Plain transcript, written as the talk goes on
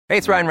Hey,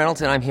 it's Ryan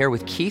Reynolds, and I'm here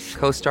with Keith,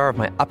 co-star of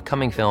my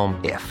upcoming film,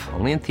 If,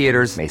 only in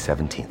theaters May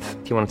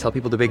 17th. Do you want to tell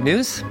people the big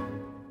news?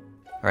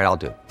 All right, I'll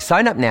do it.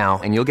 Sign up now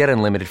and you'll get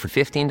unlimited for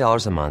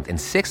 $15 a month and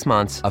 6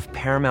 months of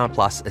Paramount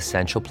Plus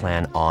Essential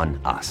Plan on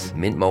us.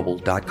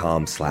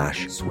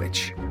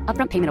 MintMobile.com/switch.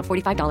 Upfront payment of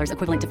 $45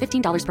 equivalent to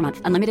 $15 per month.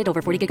 Unlimited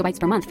over 40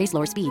 gigabytes per month. Face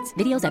lower speeds.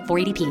 Videos at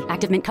 480p.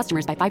 Active Mint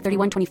customers by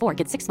 531.24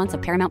 get 6 months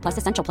of Paramount Plus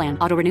Essential Plan.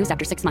 Auto renews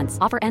after 6 months.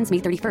 Offer ends May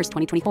 31st,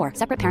 2024.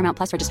 Separate Paramount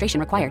Plus registration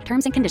required.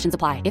 Terms and conditions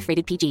apply if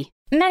rated PG.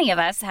 Many of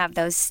us have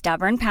those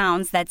stubborn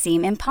pounds that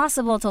seem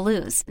impossible to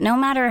lose, no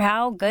matter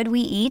how good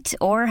we eat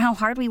or how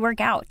hard we work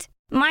out.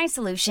 My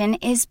solution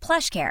is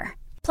PlushCare.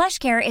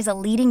 PlushCare is a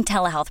leading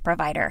telehealth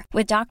provider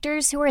with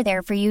doctors who are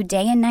there for you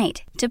day and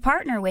night to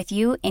partner with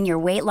you in your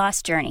weight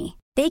loss journey.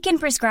 They can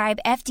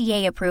prescribe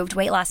FDA-approved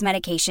weight loss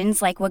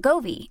medications like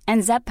Wegovy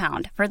and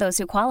Zepbound for those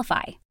who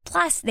qualify.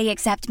 Plus, they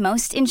accept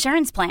most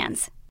insurance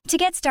plans. To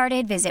get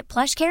started, visit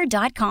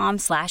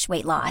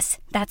plushcare.com/weightloss.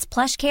 That's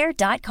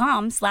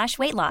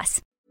plushcare.com/weightloss.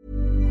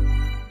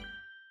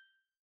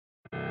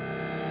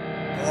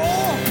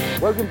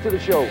 Welcome to the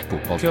show.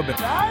 Fotballklubben.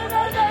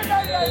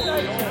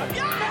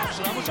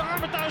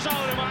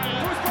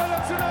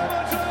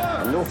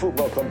 No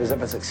football club is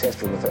ever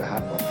successful without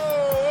hat.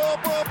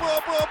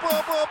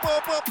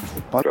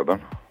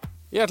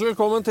 Hjertelig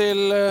velkommen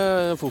til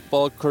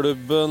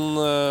Fotballklubben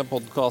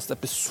podcast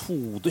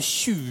episode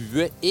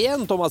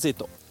 21, Thomas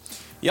Ito.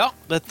 Ja,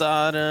 dette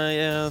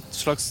et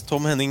slags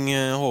Tom Henning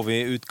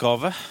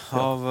Håvi-utgave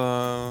av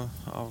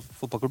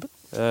Fotballklubben.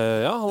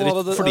 Ja,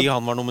 fordi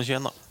han var nummer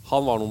 21 da.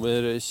 Han var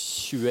nummer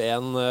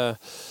 21.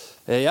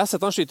 Jeg har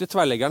sett han skyte i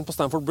tverrleggeren på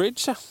Stamford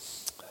Bridge.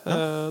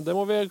 Det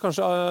må vi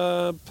kanskje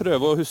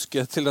prøve å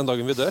huske til den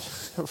dagen vi dør.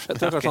 For jeg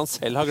tror kanskje han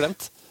selv har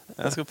glemt.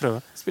 Jeg skal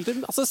prøve.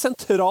 Spilte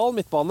sentral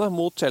midtbane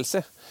mot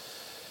Chelsea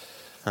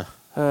i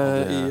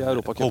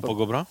Europacupen. Holdt på å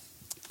gå bra?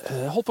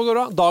 Holdt på å gå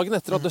bra. Dagen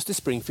etter at Dusty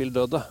Springfield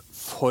døde,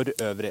 for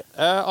øvrig.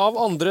 Av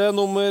andre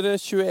nummer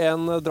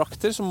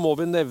 21-drakter, så må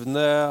vi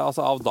nevne,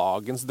 altså av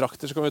dagens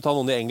drakter, så kan vi ta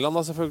noen i England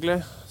da, selvfølgelig.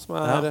 Som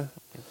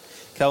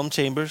Callum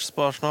Chambers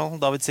på Arsenal,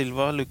 David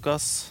Silva,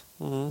 Lucas,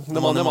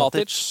 Nemanja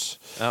Matic.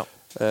 Ja.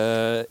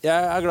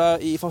 Jeg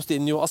glad i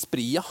Faustinho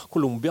Asprilla,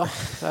 Colombia,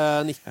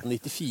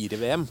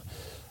 1994-VM.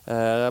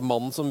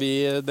 Mannen som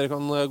dere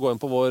kan gå inn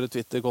på vår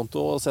Twitter-konto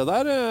og se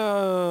der.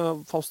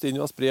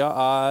 Faustinho Asprilla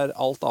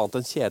alt annet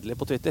enn kjedelig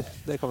på Twitter.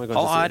 Det kan vi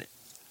kanskje si.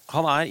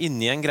 Han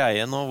inne i en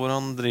greie nå hvor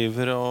han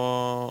driver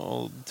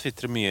og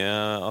twittrer mye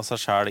av seg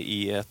selv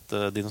i et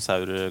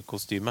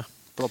dinosaurkostyme.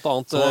 Blant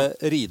annet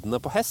ridende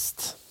på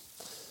hest.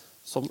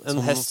 Som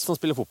hest som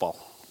spiller fotball.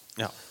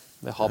 Ja.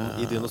 Med han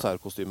i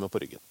dinosaurkostyme på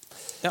ryggen.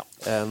 Ja.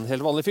 En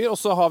helt vanlig fyr. Og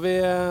så har vi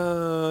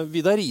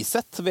Vidar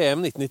Riseth,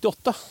 VM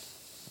 1998.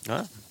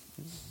 Ja.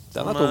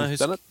 Den tung.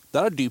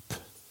 Den dyp.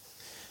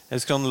 Jeg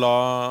husker han la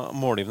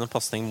målgivende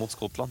passning mot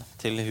Skottland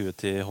til huet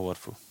til Håvard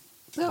Flo.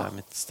 Det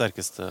mitt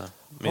sterkeste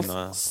minne.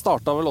 Han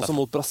startet vel også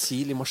mot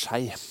Brasil i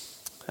Marseille.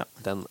 Ja.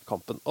 Den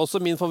kampen. Også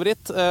min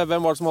favoritt.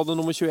 Hvem var det som hadde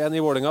nummer 21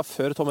 i Vålerenga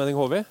før Tom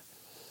Henning Håvi?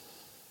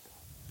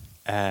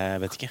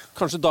 Vet ikke.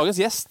 Kanskje dagens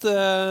gjest,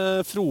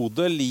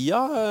 Frode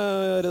Lia,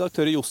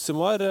 redaktør i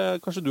Josimar.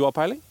 Kanskje du har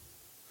peiling?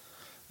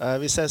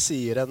 Hvis jeg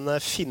sier en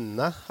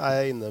finne,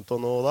 jeg inne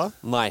på noe da?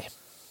 Nei,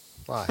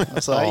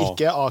 altså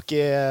ikke Aki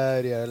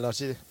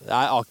Rielakti.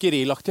 Nei, Aki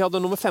Rielakti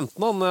hadde nummer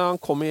 15. Han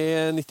kom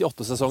i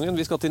 98-sesongen.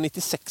 Vi skal til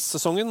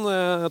 96-sesongen.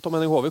 Tom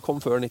Henning Håvi kom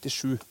før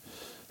 97.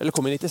 Eller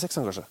kom i 96,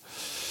 han kanskje.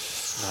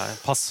 Nei,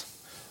 pass.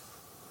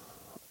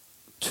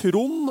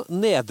 Trond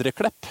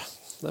Nedreklepp.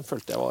 Den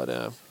følte jeg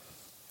var...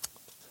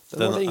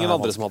 Den var det ingen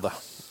andre som hadde.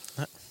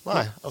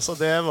 Nei, altså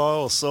det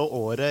var også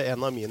året en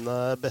av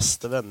mine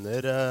beste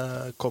venner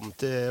kom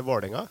til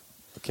Vålerenga.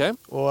 Okay.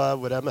 Og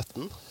hvor jeg møtte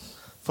den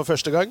for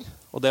første gang.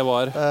 Og det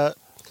var?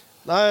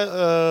 Nei,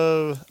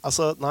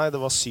 det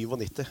var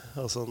 97,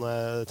 altså når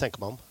jeg tenker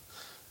meg om.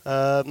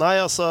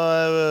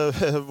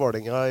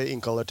 Vålerenga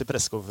innkaller til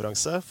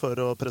pressekonferanse for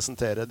å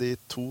presentere de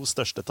 2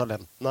 største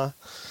talentene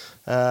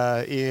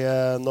i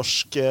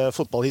norsk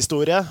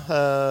fotballhistorie.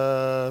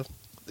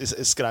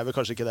 Jeg skrev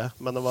kanskje ikke det,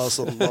 men det var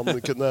sånn man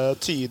kunne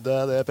tyde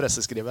det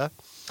presseskrivet.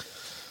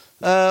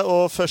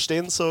 Og først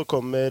inn så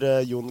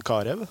kommer Jon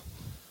Carew.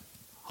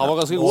 Han var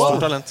ganske god.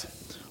 Stort talent.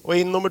 Og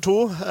inn nummer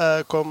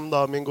 2 kom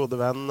da min gode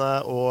venn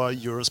og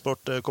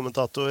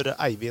Eurosport-kommentator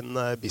Eivind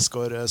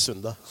Bisgaard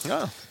Sunde.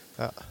 Ja.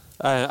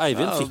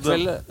 Eivind fikk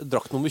vel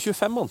drakt nummer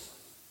 25, han.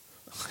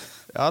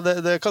 Ja,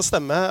 det kan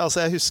stemme. Altså,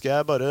 jeg husker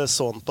jeg bare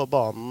så han på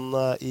banen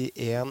i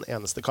en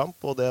eneste kamp,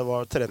 og det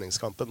var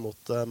treningskampen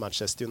mot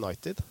Manchester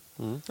United.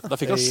 Da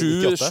fikk han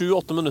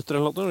 7-8 minutter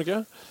eller noe,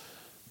 ikke?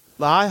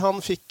 Nei,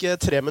 han fikk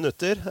 3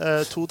 minutter,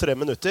 2-3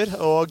 minutter,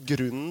 og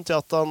grunnen til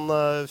at han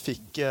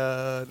fikk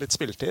litt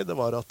spilletid, det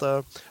var at,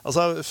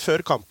 før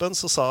kampen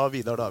så sa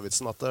Vidar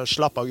Davidsen at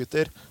slapp av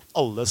gutter,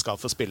 alle skal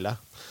få spille.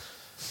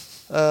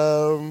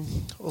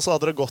 Og så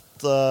hadde det gått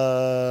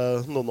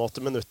noen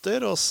 8 minutter,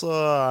 og så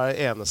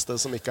eneste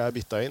som ikke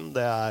bytta inn,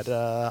 det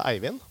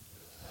Eivind.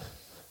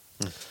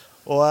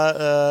 Og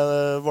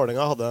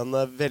Vålerenga hadde en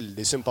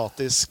veldig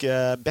sympatisk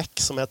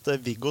bekk som het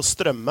Viggo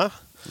Strømme,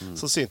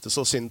 som syntes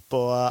så synd på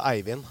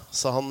Eivind.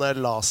 Så han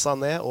la seg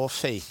ned og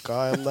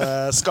faka en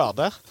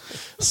skade,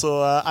 så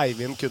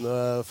Eivind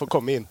kunne få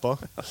komme innpå.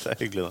 Det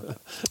hyggelig da.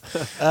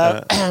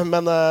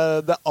 Men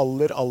det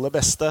aller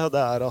beste,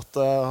 det at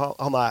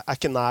han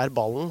ikke nær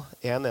ballen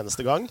en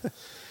eneste gang.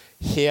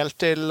 Helt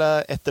til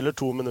 1 eller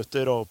 2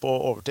 minutter over på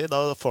overtid,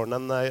 da får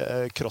han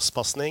en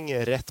crosspassning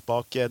rett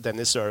bak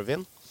Dennis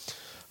Irvin.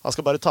 Han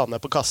skal bare ta den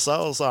ned på kassa,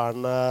 og så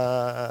han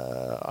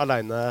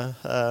alene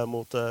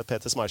mot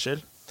Peter Schmeichel.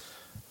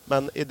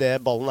 Men i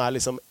det ballen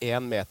liksom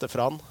 1 meter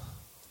fra han,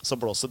 så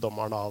blåser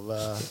dommeren av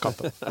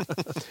kampen.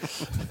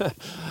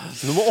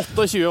 Nummer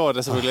 28 år,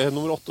 selvfølgelig.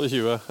 Nummer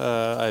 28,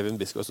 Eivind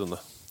Biskov Sunde.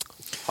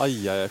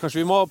 Kanskje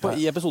vi må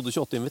i episode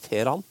 28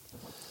 invitere han?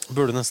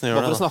 Burde nesten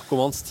gjøre det. For å snakke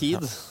om hans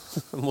tid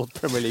mot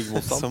Premier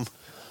League-motstand.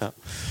 Ja,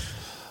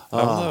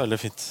 men det veldig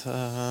fint.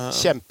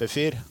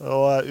 Kjempefyr,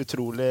 og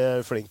utrolig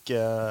flink.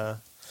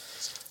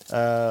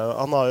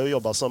 Han har jo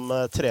jobbet som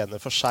trener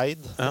for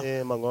Skeid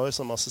i mange år,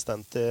 som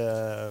assistent i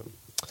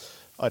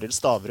Arild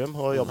Stavrum,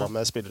 og jobbet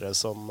med spillere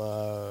som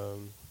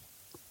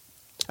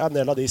en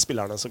del av de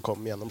spillerne som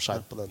kom gjennom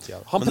Skeid på den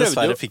tiden. Men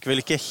dessverre fikk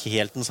vel ikke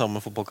helt den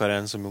samme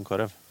fotballkarrieren som Jon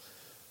Carew?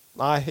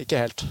 Nei, ikke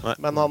helt. Nei.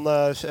 Men han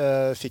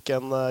fikk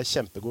en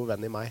kjempegod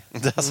venn i meg.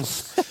 Det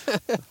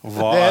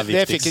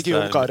fikk ikke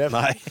Jon Carew.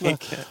 Nei,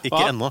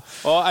 ikke ennå.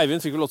 Og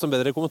Eivind fikk vel også en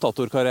bedre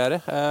kommentatorkarriere,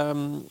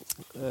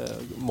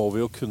 må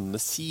vi jo kunne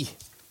si.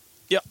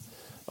 Ja.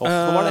 Hva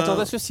var det et eller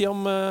annet jeg skulle si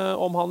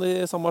om han i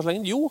samme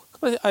slengen? Jo,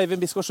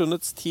 Eivind Biskov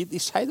Sundets tid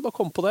i Skeid, bare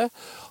kom på det.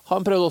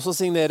 Han prøvde også å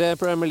signere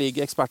Premier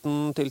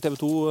League-eksperten til TV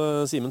 2,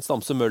 Simen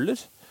Stamse Møller,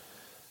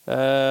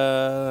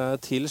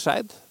 til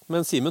Skeid.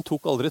 Men Simen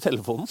tok aldri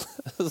telefonen,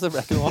 så det ble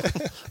ikke noe av.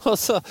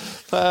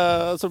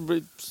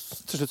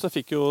 Til slutt så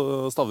fikk jo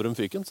Stavrum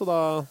fyken, så da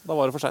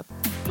var det for sent.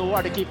 Nå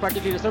det keeperen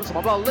til Lillestrøm som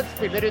har ballen,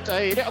 spiller ut til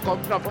høyre og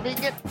kommer fram på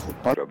vingen.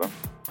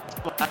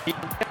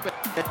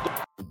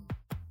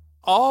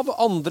 Av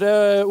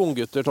andre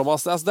unggutter,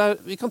 Thomas,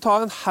 vi kan ta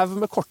en haug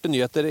med korte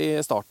nyheter i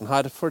starten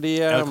her,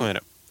 fordi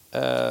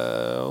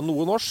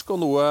noe norsk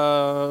og noe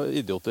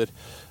idioter.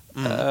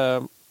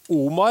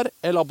 Omar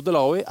El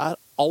Abdelawi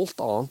alt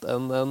annet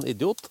enn en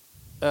idiot,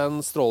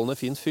 en strålende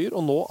fin fyr,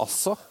 og nå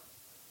altså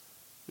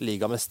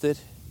ligamester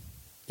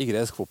i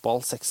gresk fotball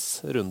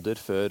 6 runder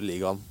før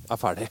ligaen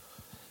ferdig.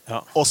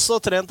 Ja. Også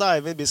trent av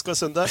Eivind Biskov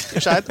Sunde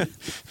i Skeid.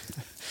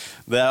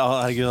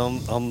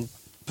 Herregud, han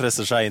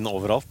presser seg inn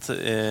overalt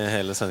i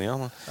hele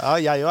sendingen. Ja,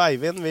 jeg og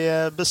Eivind, vi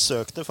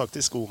besøkte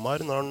faktisk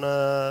Omar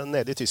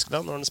nede i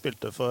Tyskland, når han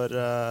spilte for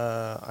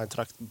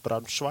Eintracht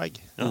Braunschweig.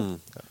 Ja.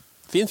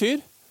 Fin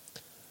fyr.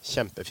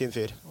 Kjempefin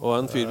fyr. Og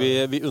en fyr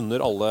vi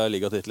unner alle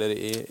ligatitler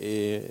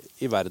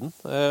i verden.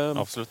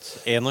 Absolutt.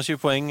 21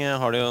 poeng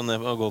har de jo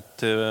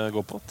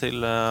gå på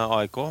til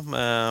AIK,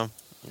 med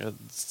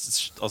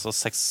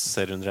 6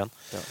 serierunder igjen.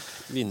 Ja.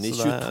 Vinner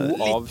 22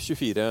 av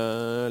 24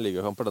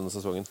 ligakamper denne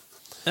sesongen.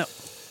 Ja.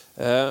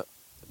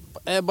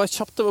 Bare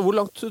kjapt, hvor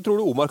langt tror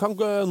du Omar kan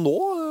nå,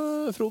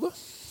 Frode?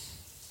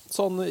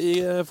 Sånn i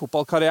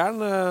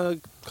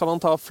fotballkarrieren, kan han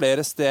ta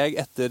flere steg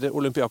etter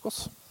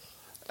Olympiakos?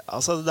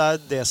 Altså,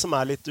 det det som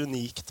litt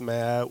unikt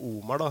med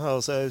Omar da.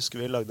 Altså, jeg husker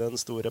vi lagde en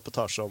stor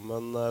reportasje om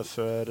den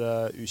før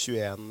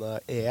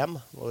U21-EM,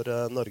 hvor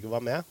Norge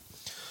var med.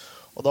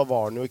 Og da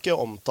var han jo ikke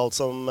omtalt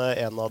som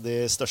en av de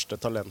største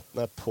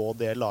talentene på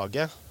det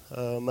laget.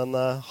 Men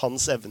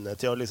hans evne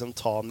til å liksom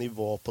ta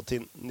nivå på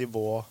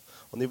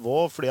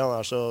nivå, fordi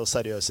han så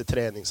seriøs i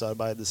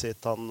treningsarbeidet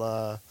sitt. Han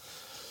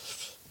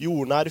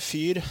jordnær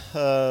fyr.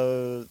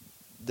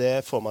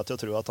 Det får meg til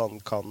å tro at han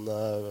kan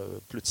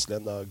plutselig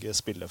en dag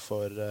spille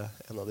for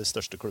en av de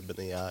største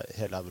klubbene i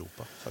hele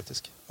Europa,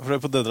 faktisk. For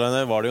på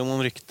deadline var det jo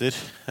noen rykter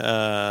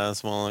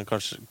som han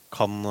kanskje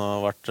kan ha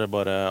vært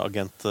bare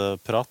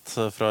agentprat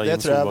fra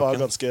Jens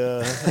Solbakken. Det tror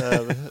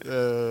jeg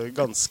var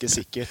ganske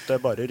sikkert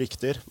bare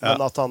rykter.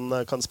 Men at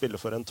han kan spille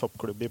for en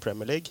toppklubb i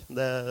Premier League,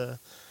 det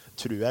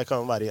tror jeg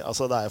kan være.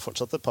 Altså, det jo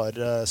fortsatt et par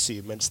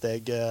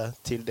syvmilssteg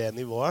til det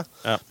nivået.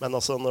 Ja. Men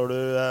altså, når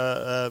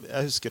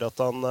jeg husker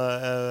at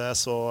jeg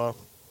så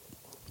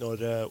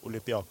når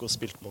Olympiakos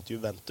spilte mot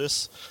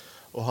Juventus,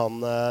 og han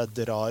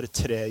drar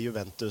 3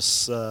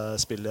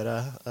 Juventus-spillere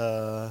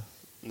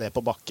ned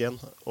på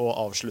bakken og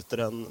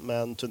avslutter med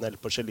en tunnel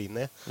på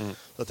Cellini.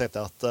 Da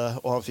tenkte jeg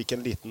og han fikk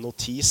en liten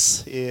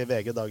notis i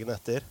VG dagen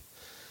etter.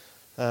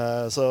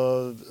 Så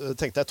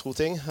tenkte jeg 2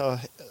 ting.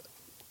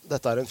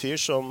 Dette en fyr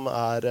som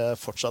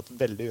fortsatt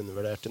veldig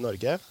undervurdert i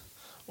Norge,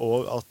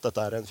 og at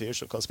dette en fyr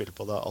som kan spille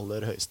på det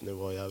aller høyeste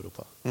nivået i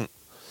Europa.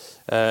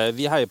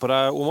 Vi heier på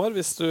deg, Omar,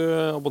 hvis du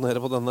abonnerer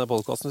på denne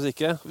podcasten.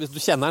 Hvis du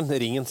kjenner den,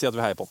 ring den, si at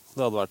vi heier på den.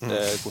 Det hadde vært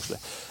koselig.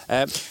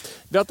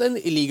 Vi har hatt en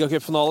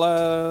ligacupfinale,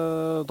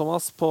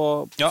 Thomas, på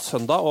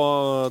søndag,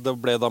 og det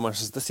ble da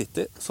Manchester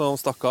City som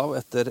stakk av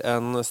etter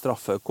en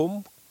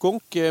straffekonk.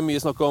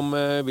 Mye snakk om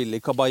Willy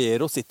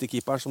Caballero,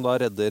 City-keeperen, som da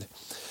redder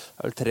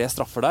 3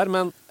 straffer der,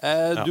 men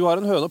du har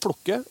en høne å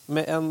plukke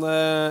med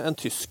en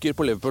tysker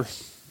på Liverpool.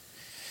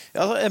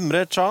 Ja, altså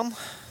Emre Can.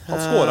 Han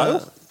skåret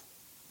jo.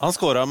 Han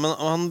skåret, men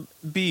han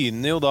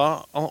begynner jo da,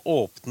 han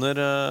åpner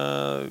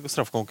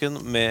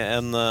straffekonken med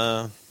en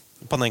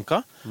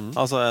Panenka,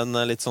 altså en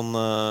litt sånn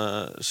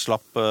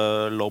slapp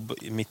lobb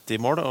midt i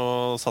mål,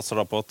 og satser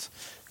da på at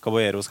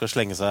Caballero skal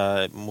slenge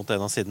seg mot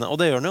en av sidene, og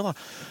det gjør han jo da.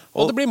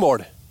 Og det blir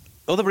mål.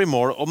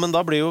 Men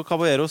da blir jo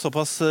Caballero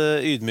såpass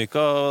ydmyka,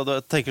 og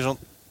tenker sånn,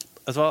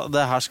 vet du hva,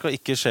 det her skal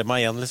ikke skje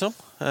meg igjen, liksom.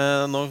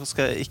 Nå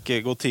skal jeg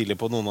ikke gå tidlig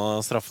på noen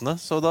av straffene,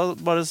 så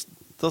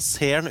da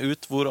ser han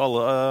ut hvor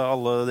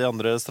alle de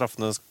andre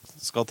straffene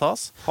skal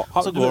tas,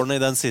 så går han i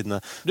den siden.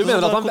 Du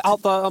mener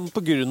at han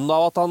på grunn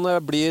av at han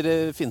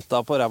blir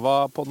finta på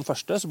ræva på den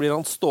første, så blir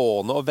han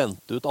stående og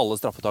vente ut alle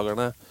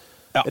straffetagerne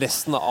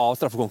resten av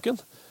straffekonken?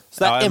 Så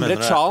det er Emre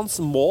Cans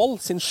mål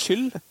sin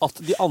skyld at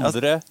de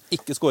andre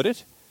ikke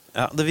skårer?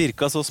 Ja, det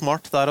virket så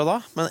smart der og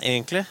da, men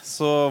egentlig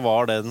så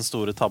var det den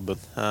store tabben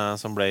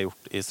som ble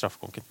gjort i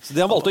straffekonken. Så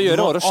det han valgte å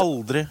gjøre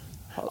var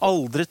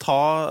aldri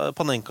ta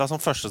Panenka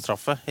som første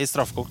straffe i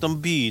straffekonk. De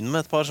begynner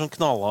med et par sånn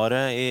knallharde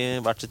i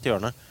hvert sitt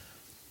hjørne.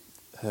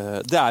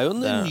 Det er jo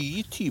en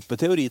ny type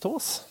teori,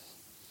 Thomas.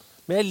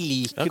 Men jeg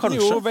liker den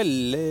jo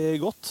veldig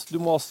godt. Du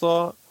må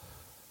også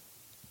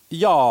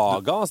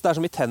jage, altså det er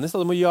som i tennis,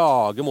 da. Du må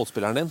jage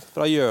motspilleren din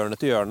fra hjørne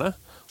til hjørne,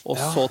 og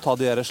så ta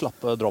de der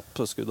slappe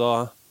droppskudda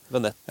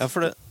ved nett. Ja,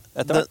 for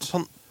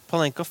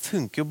Panenka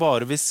funker jo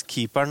bare hvis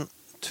keeperen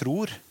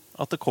tror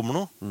at det kommer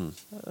noe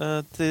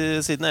til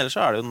siden. Ellers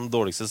er det jo den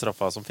dårligste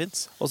straffa som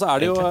finnes. Og så er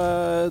det jo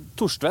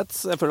Torstvedt.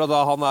 Jeg føler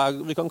at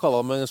vi kan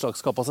kalle ham en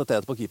slags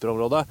kapasitet på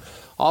keeperområdet.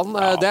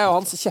 Det er jo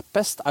hans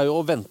kjepphest, er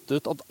jo å vente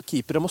ut at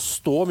keepere må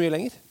stå mye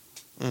lenger.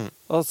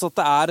 Altså at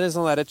det er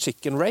sånn der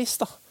chicken race,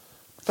 da.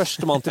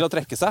 Første mann til å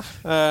trekke seg.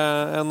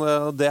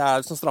 Det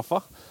er liksom straffa.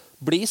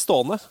 Bli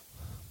stående.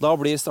 Da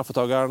blir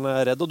straffetageren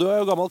redd. Og du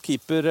er jo gammel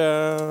keeper,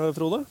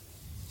 Frode.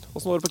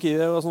 Hvordan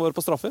var det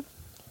på straffer?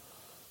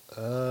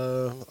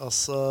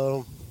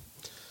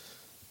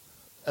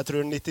 Jeg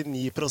tror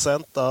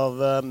 99%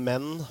 av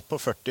menn på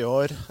 40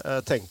 år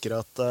tenker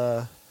at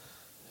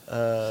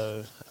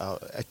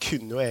jeg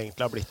kunne jo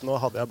egentlig ha blitt noe,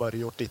 hadde jeg bare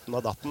gjort ditten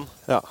og datten.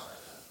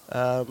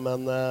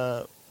 Men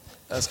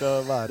jeg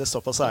skal være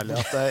såpass ærlig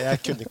at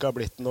jeg kunne ikke ha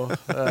blitt noe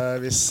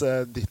hvis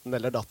ditten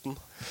eller datten.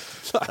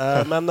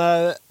 Men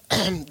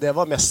det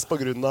var mest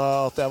på grunn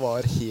av at jeg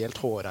var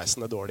helt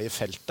hårreisende dårlig i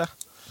feltet.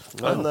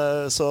 Men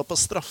så på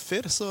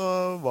straffer så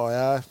var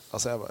jeg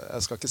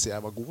skal ikke si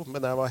jeg var god,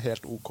 men jeg var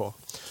helt ok.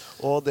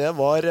 Og det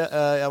var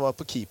jeg var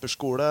på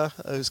keeperskole,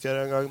 jeg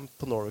husker en gang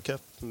på Norway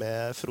Cup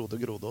med Frode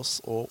Grodås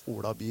og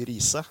Ola By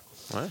Riise.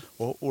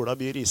 Og Ola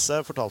By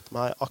Riise fortalte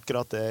meg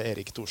akkurat det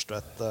Erik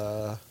Torstvedt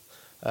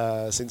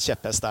sin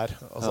kjepphest der.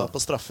 Altså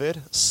på straffer,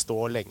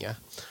 stå lenge.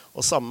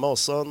 Og samme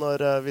også når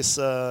hvis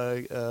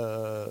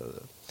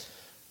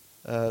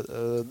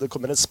det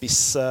kommer en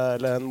spiss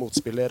eller en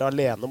motspiller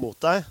alene mot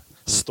deg,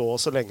 stå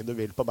så lenge du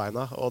vil på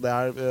beina. Og det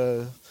er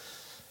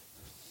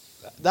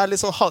litt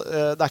sånn,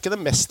 det er ikke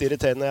det mest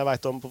irriterende jeg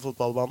vet om på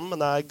fotballbanen,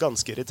 men det er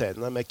ganske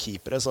irriterende med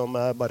keepere som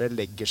bare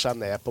legger seg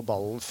ned på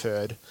ballen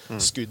før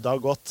skuddet har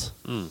gått.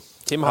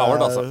 Tim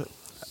Howard, altså.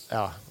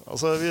 Ja,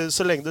 altså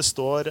så lenge du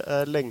står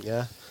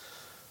lenge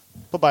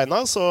på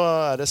beina, så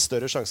er det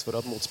større sjanse for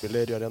at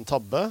motspiller gjør en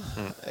tabbe,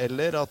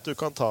 eller at du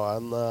kan ta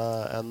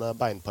en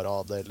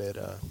beinparade,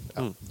 eller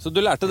Så du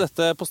lærte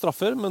dette på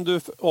straffer, men du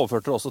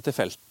overførte det også til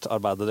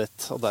feltarbeidet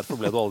ditt, og derfor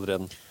ble du aldri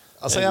en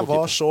jeg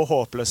var så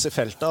håpløs i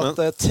feltet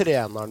at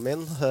treneren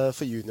min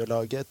for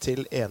juniorlaget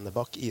til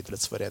Enebakk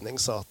idrettsforening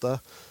sa at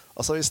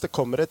hvis det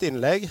kommer et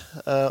innlegg,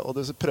 og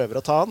du prøver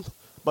å ta den,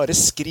 bare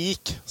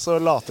skrik, så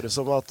later det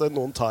som at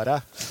noen tar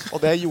deg. Og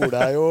det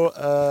gjorde jeg jo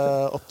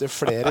opptil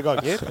flere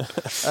ganger.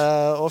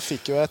 Og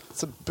fikk jo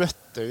et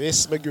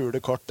bøttevis med gule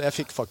kort. Jeg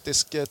fikk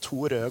faktisk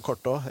 2 røde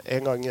kort også,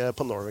 en gang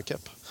på Norway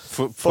Cup.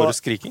 For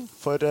skriking?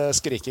 For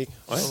skriking.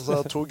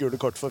 Altså 2 gule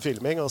kort for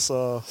filming, og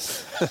så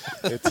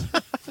litt.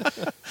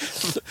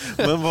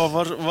 Men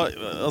hva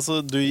altså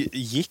du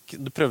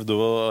prøvde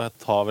å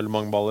ta veldig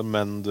mange baller,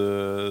 men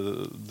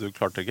du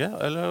klarte ikke?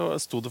 Eller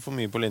sto det for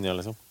mye på linja,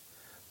 liksom?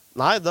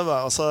 Nei, det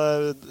var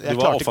jeg du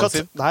var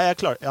offensiv?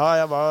 Jeg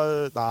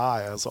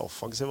var så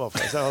offensiv.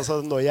 Altså,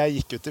 når jeg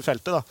gikk ut i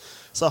feltet, da,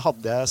 så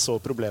hadde jeg så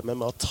problemer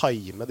med å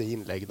time de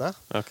innleggene.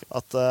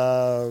 At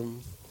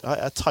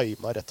jeg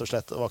timet rett og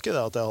slett. Det var ikke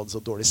det at jeg hadde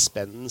så dårlig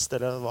spenst,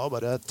 det var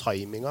bare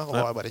timinga, og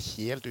var bare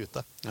helt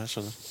ute. Jeg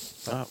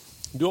skjønner.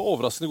 Du er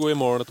overraskende god i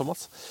mål,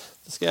 Thomas.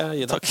 Det skal jeg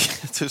gi deg. Takk.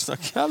 Tusen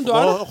takk. Ja, men du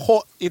er det.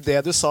 I det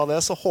du sa det,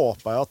 så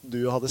håpet jeg at du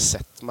hadde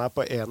sett meg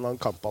på en eller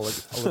annen kamp,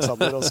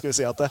 Alexander, og skulle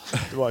si at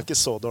du var ikke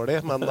så dårlig,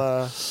 men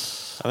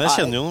jeg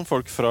kjenner jo noen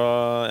folk fra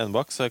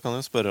Enebakk, så jeg kan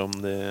jo spørre om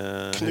de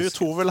Knut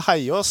Hovel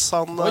Heiås,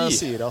 han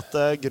sier at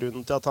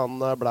grunnen til at han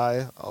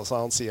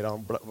han sier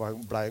han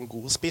ble en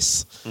god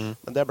spiss,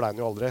 men det ble han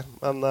jo aldri.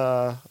 Men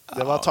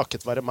det var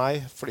takket være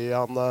meg, fordi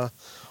han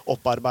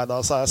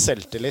opparbeidet seg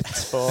selvtillit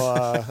på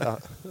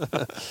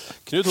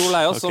Knut Hovel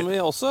Heiås, som vi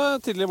også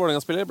tidligere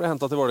Vålerenga-spiller, ble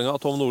hentet til Vålerenga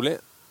av Tom Nordli.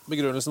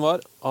 Begrunnelsen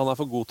var han er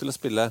for god til å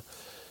spille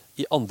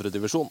i andre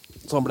divisjon,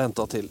 så han ble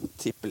hentet til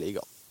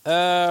Tippeligaen.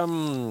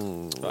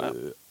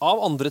 Av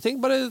andre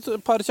ting, bare et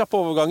par kjappe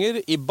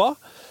overganger. Ibba.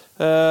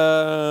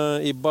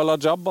 Ibba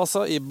Lajab,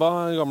 altså. Ibba,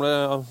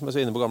 mens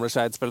vi er inne på gamle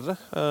Skeid-spillere.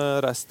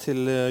 Reist til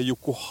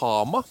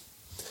Yokohama.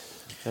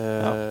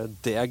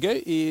 Det er gøy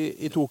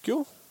i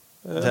Tokyo.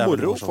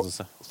 Moro.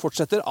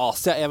 Fortsetter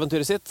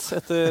Asia-eventyret sitt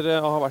etter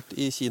å ha vært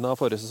i Kina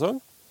forrige sesong.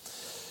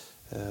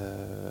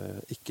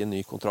 Ikke en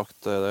ny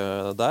kontrakt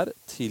der.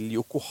 Til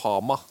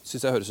Yokohama.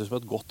 Synes jeg høres ut som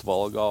et godt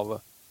valg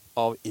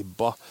av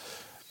Ibba.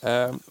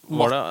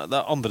 Var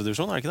det andre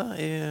divisjon, er det ikke det?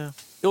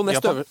 Jo,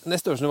 nest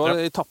øverste nivå.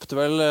 De tappte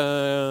vel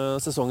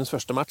sesongens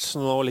første match.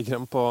 Nå ligger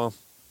de på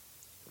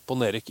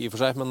nedrykk i for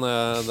seg, men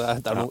det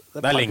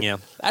er lenge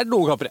igjen. Det er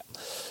noen kamper igjen.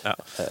 Ja.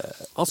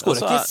 Han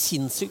skåret ikke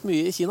sinnssykt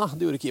mye i Kina,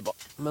 det gjorde ikke Ibba.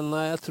 Men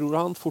jeg tror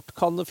han fort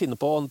kan finne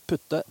på å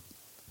putte.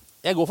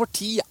 Jeg går for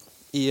 10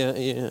 i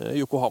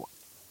Yokohama.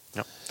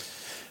 Ja.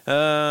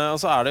 Og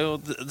så er det jo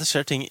det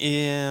skjer ting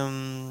i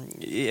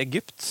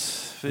Egypt.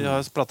 Vi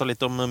har pratet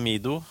litt om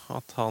Mido,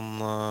 at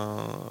han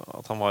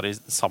var i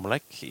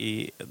Zamalek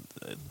i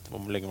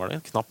hvor lenge var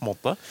det? Knapp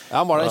måned. Ja,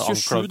 han var der i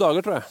 27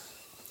 dager, tror jeg.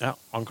 Ja,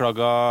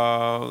 anklaga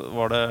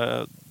var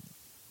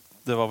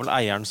det var vel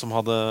eieren som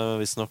hadde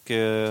visstnok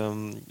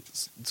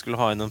skulle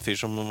ha inn en fyr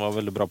som var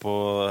veldig bra på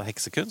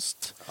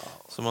heksekunst,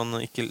 som han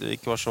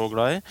ikke var så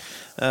glad i.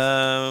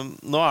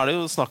 Nå er det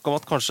jo snakk om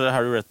at kanskje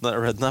Harry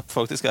Redknapp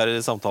faktisk er i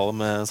samtale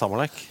med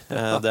Zamalek.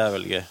 Det er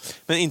veldig gøy.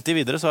 Men inntil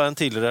videre så er en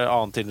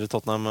annen tidligere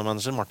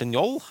Tottenham-manager, Martin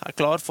Jol, er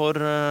klar for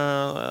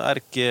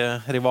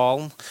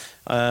erkerivalen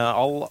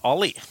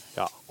Al-Ali.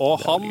 Ja,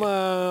 og han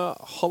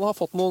har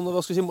fått noen,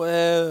 hva skal vi si,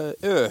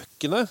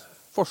 økende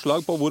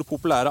forslag på hvor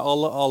populære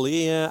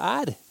Al-Ali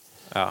er.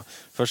 Ja,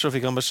 først så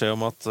fikk han beskjed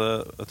om at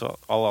vet du hva,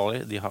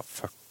 Al-Ali, de har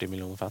 40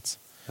 millioner fans.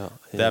 Ja,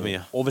 det er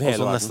mye. Over hele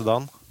verden. Neste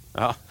dagen,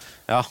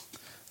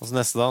 og så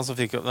neste dagen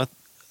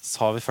så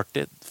har vi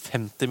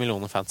 50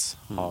 millioner fans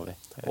har vi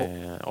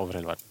over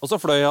hele verden. Og så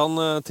fløy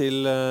han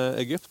til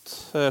Egypt,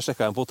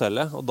 sjekket inn på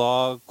hotellet, og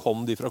da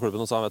kom de fra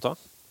klubben og sa, vet du hva?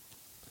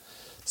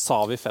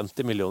 Sa vi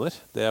 50 millioner?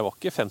 Det var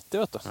ikke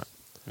 50, vet du. Ja.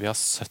 Vi har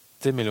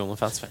 70 millioner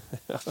fans.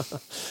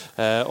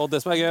 Og det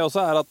som er gøy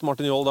også er at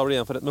Martin Jol da blir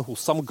gjenforent med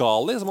Hossam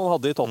Ghali, som han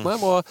hadde i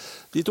Tottenham, og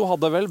de to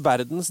hadde vel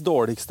verdens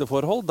dårligste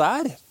forhold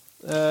der.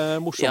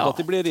 Morsomt at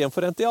de blir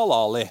gjenforent i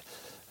Al-Ali.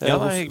 Ja,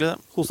 det er hyggelig det.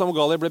 Hossam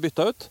Ghali ble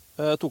byttet ut,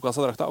 tok av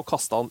seg drakta og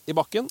kastet han i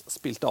bakken,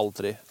 spilte alle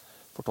 3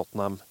 for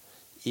Tottenham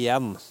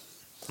igjen.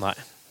 Nei,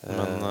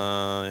 men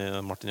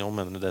Martin Jol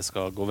mener det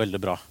skal gå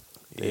veldig bra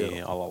i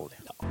Al-Ali.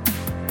 Ja.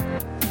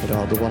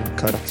 Radovan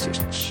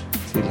Karadzic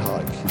til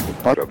Haag.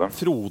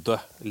 Frode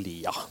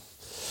Lia.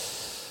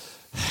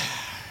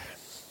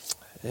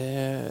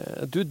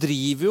 Du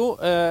driver jo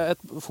et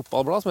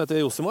fotballblad som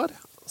heter Josimar,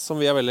 som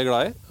vi er veldig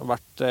glad i. Har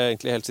vært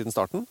egentlig helt siden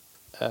starten.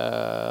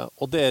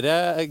 Og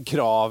dere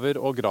graver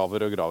og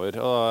graver og graver.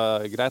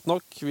 Og greit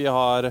nok, vi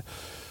har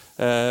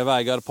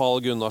Vegard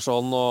Pall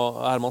Gunnarsson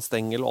og Herman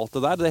Stengel og alt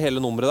det der. Det hele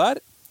nummeret der.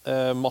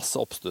 Masse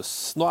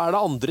oppstuss. Nå er det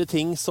andre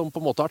ting som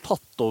på en måte har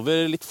tatt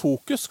over litt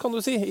fokus, kan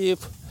du si.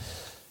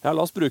 La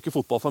oss bruke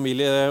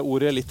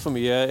fotballfamilie-ordet litt for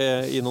mye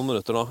i noen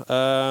minutter nå.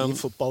 I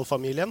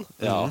fotballfamilien?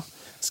 Ja.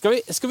 Skal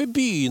vi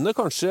begynne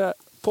kanskje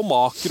på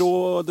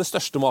det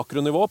største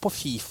makronivå, på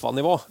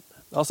FIFA-nivå?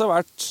 Det har altså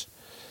vært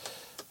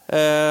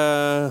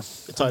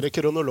vi tar det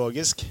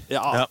kronologisk.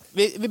 Ja.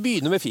 Vi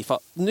begynner med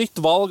FIFA. Nytt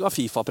valg av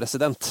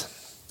FIFA-president.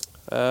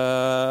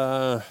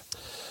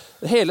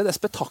 Hele det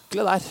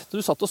spetakkelet der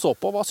du satt og så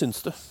på, hva syns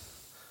du?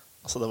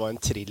 Altså, det var en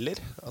thriller.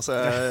 Altså,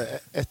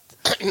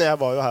 jeg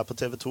var jo her på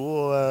TV 2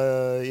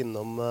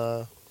 innom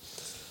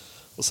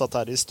og satt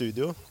her i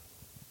studio.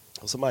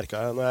 Og så merket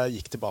jeg når jeg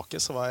gikk tilbake,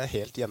 så var jeg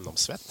helt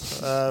gjennomsvett.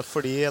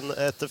 Fordi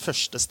etter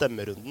første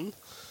stemmerunden,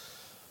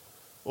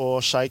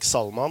 og Sheikh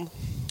Salman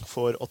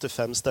får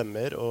 85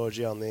 stemmer, og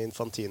Gianni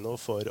Infantino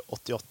får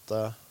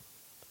 88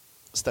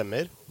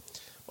 stemmer.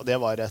 Og det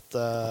var et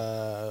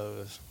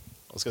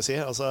hva skal jeg si?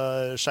 Altså,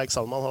 Sheikh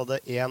Salman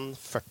hadde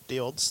 1,40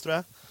 odds, tror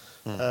jeg,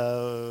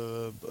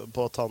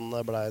 på at han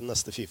ble den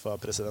neste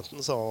FIFA-presidenten,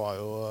 så han var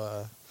jo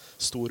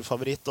stor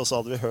favoritt. Og så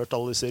hadde vi hørt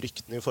alle disse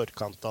ryktene i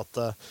forkant at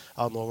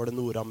nå var det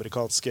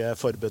nordamerikanske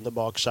forbundet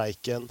bak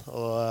Sheiken,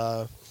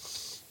 og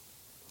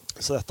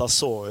så dette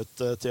så ut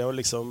til å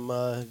liksom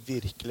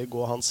virkelig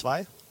gå hans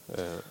vei.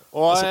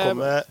 Og så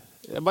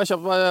bare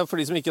kjapt, for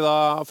de som ikke da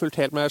har fulgt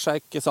helt med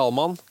Sheikh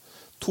Salman,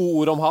 2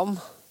 ord om han.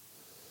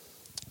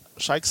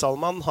 Sheikh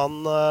Salman,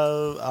 han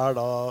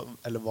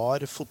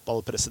var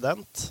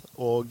fotballpresident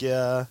og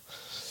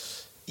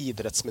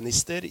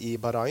idrettsminister i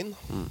Bahrain.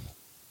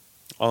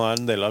 Han er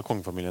en del av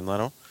kongefamilien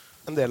der også.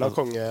 En del av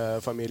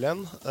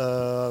kongefamilien.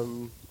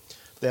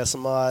 Det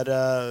som er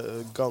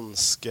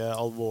ganske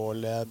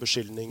alvorlige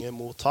beskyldninger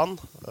mot han,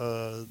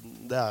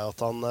 det er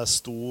at han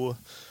sto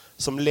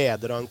som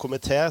leder av en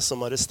komité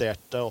som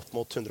arresterte opp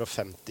mot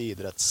 150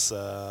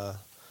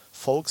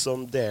 idrettsfolk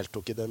som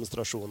deltok i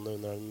demonstrasjonene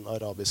under den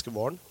arabiske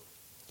våren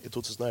i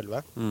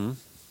 2011.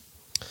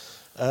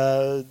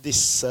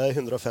 Disse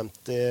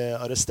 150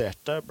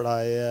 arresterte ble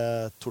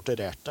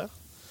torturerte.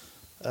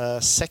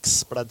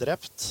 6 ble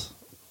drept,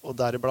 Og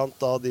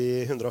deriblant av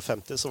de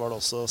 150 så var det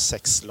også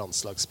 6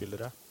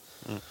 landslagsspillere.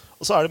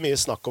 Og så det mye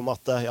snakk om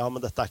at ja,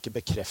 men dette ikke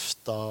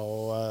bekreftet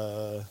og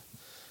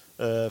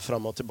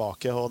frem og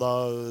tilbake. Og da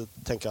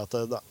tenker jeg at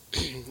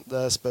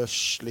det spørs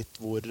litt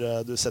hvor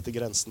du setter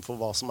grensen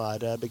for hva som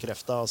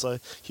bekreftet. Altså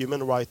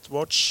Human Rights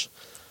Watch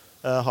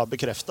har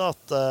bekreftet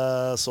at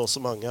så og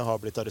så mange har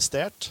blitt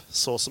arrestert,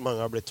 så og så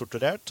mange har blitt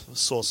torturert,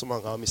 så og så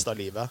mange har mistet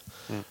livet.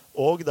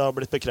 Og det har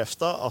blitt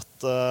bekreftet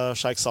at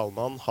Sheikh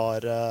Salman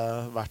har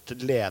vært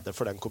leder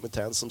for den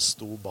komiteen som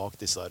sto bak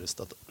disse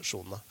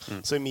arrestasjonene.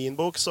 Så i min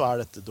bok så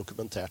dette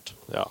dokumentert.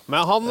 Ja.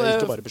 Men han,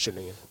 ikke bare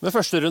beskyldninger. Men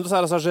første runde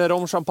så det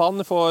Jérôme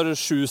Champagne får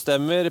 7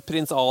 stemmer,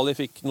 Prins Ali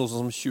fikk noe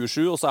som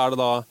 27, og så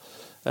det da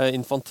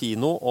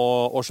Infantino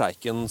og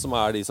Sheiken som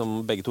de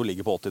som begge to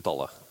ligger på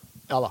 80-tallet.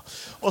 Ja da.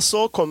 Og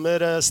så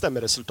kommer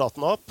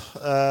stemmeresultatene opp,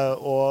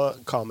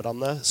 og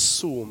kameraene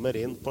zoomer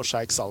inn på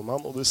Sheikh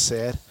Salman, og du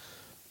ser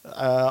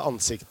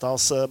ansiktet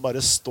hans bare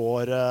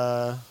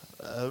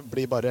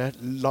blir bare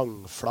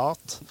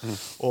langflat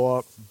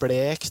og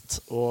blekt,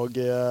 og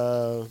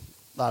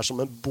det som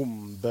en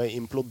bombe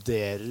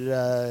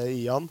imploderer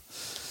i han.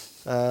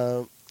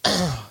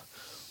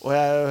 Og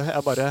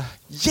jeg bare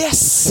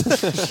yes!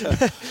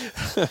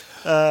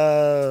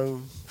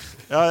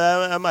 Ja,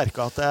 jeg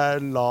merket at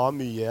jeg la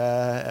mye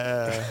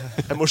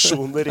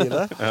emosjoner i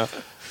det.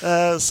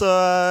 Så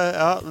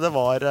ja, det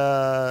var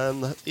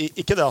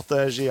ikke det at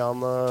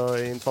Gian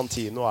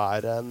Infantino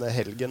en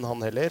helgen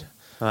han heller,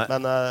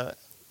 men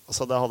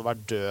altså, det hadde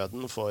vært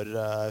døden for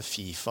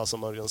FIFA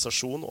som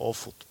organisasjon og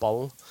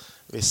fotballen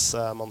hvis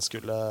man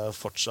skulle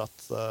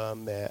fortsatt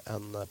med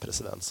en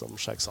president som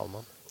Sheikh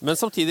Salman. Men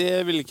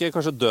samtidig ville ikke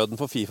kanskje døden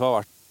for FIFA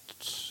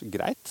vært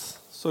greit?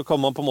 Så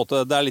kan man på en måte,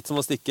 det litt som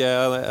å stikke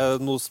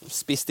noe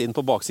spist inn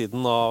på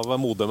baksiden av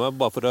modemet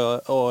bare for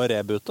å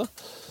reboote.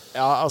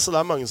 Ja, altså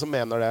det mange som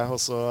mener det.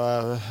 Også,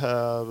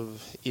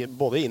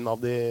 både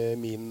innad i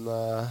min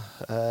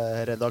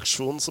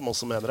redaksjon som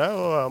også mener det,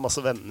 og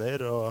masse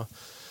venner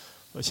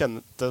og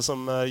kjente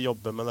som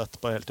jobber med dette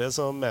på heltid,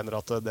 som mener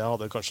at det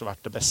hadde kanskje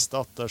vært det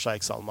beste at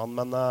Sheikh Salman,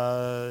 men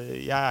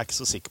jeg ikke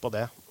så sikker på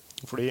det.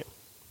 Fordi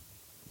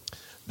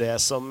det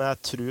som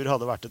jeg tror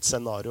hadde vært et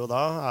scenario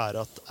da,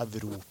 at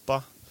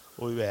Europa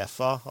og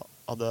UEFA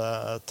hadde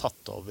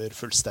tatt over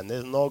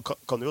fullstendig. Nå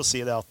kan du jo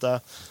si det at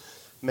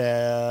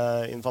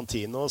med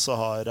Infantino så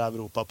har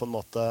Europa på en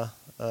måte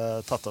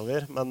tatt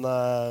over, men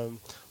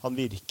han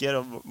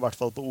virker, i hvert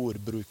fall på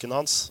ordbruken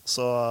hans,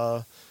 så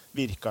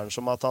virker han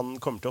som at han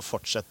kommer til å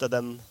fortsette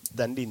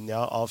den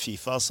linja av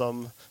FIFA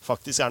som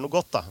faktisk noe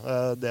godt. Da.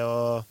 Det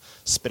å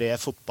spre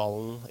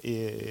fotballen i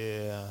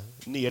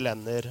nye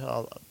länder,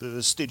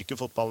 styrke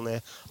fotballen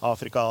i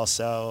Afrika,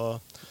 Asia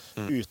og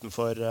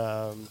utenfor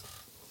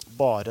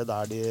bare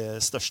der de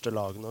største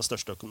lagene og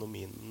største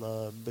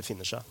økonomiene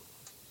befinner seg.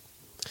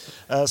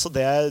 Så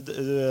det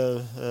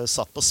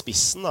satt på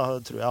spissen da,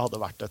 tror jeg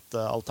hadde vært et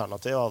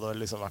alternativ. Det hadde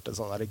liksom vært et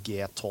sånn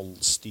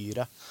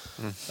G12-styre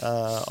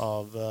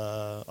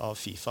av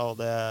FIFA, og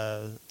det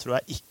tror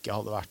jeg ikke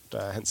hadde vært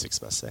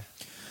hensiktsmessig.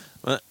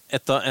 Men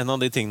en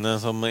av de tingene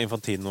som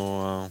Infantino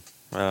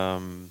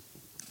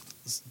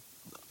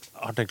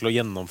har tenkt å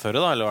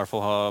gjennomføre, da, eller i hvert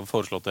fall har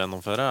foreslått å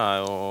gjennomføre,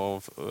 jo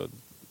å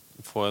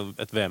få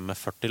et VM med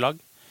 40 lag.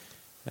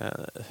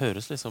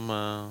 Høres liksom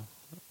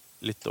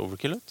litt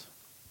overkill ut.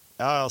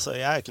 Ja, altså,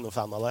 jeg ikke noe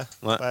fan av det.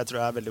 Og jeg tror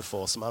jeg veldig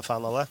få som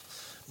fan av det.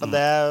 Men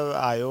det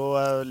jo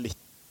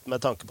litt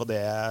med tanke på det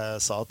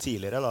jeg sa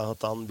tidligere, da,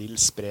 at han vil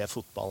spre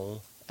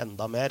fotballen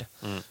enda mer.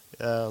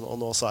 Og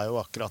nå sa jeg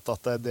jo akkurat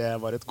at det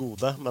var et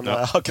gode, men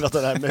akkurat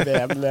det der med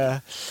VM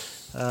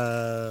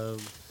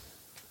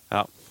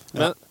Ja.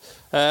 Men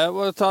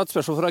ta et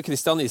spørsmål fra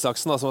Christian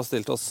Isaksen, da, som har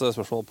stilt oss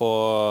spørsmål på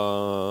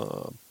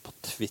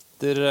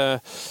Twitter.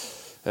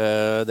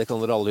 Det kan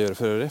dere alle gjøre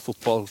for øvrig.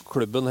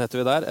 Fotballklubben heter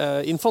vi der.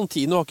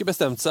 Infantino har ikke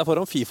bestemt seg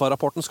for om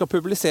FIFA-rapporten skal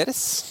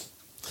publiseres.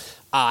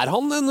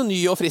 Han en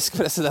ny og frisk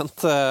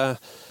president?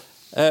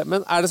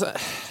 Men det så...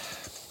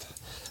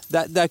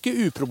 Det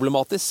ikke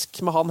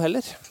uproblematisk med han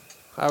heller.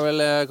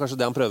 Vel kanskje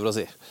det han prøver å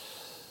si.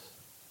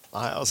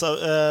 Nei, altså,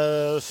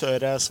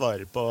 før jeg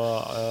svarer på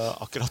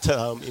akkurat det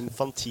der om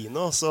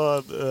Infantino, så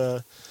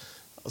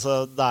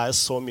altså, det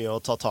så mye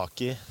å ta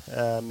tak i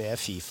med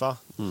FIFA.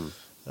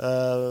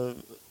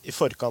 I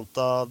forkant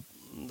av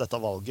dette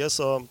valget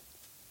så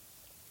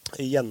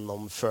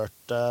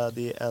gjennomførte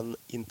de en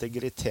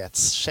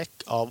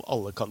integritetssjekk av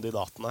alle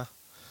kandidatene,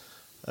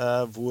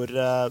 hvor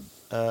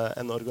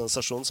en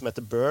organisasjon som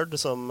heter Bird,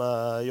 som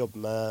jobber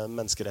med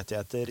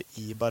menneskerettigheter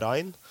i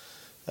Bahrain,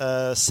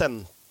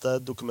 sendte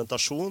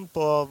dokumentasjon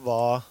på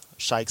hva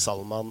Sheikh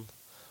Salman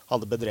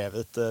hadde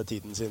bedrevet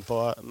tiden sin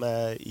på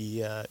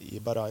i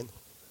Bahrain.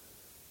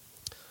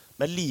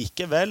 Men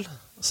likevel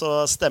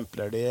så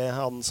stempler de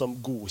han som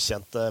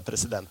godkjente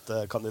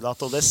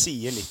presidentkandidat, og det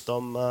sier litt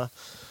om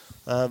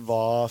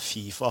hva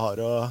FIFA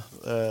har å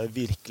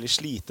virkelig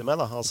slite med,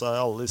 da. Altså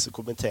alle disse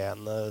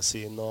komiteene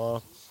sine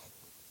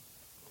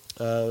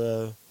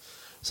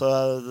så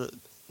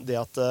det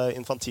at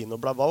Infantino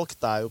ble valgt,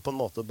 det jo på en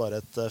måte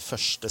bare et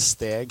første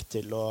steg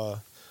til å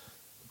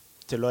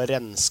til å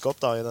renske opp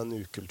da, i den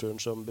ukulturen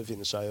som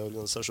befinner seg i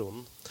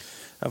organisasjonen.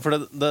 Ja, for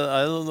det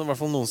jo i hvert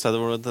fall noen steder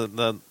hvor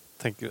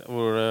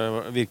hvor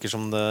det virker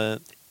som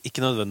det ikke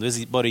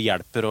nødvendigvis bare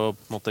hjelper å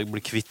på en måte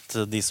bli kvitt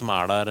de som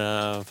der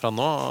fra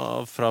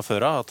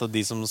før av, at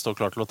de som står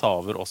klar til å ta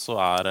over også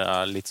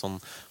litt sånn,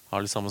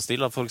 har litt samme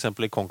stil. For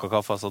eksempel i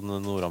CONCACAF, altså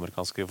det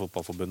nordamerikanske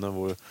fotballforbundet,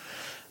 hvor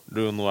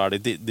nå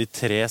de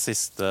 3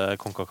 siste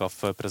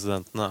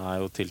CONCACAF-presidentene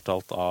jo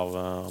tiltalt av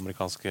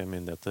amerikanske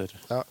myndigheter.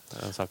 Ja.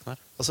 Saken her.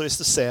 Altså hvis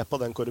du ser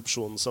på den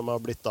korrupsjonen som har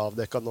blitt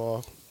avdekket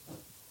nå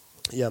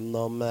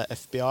gjennom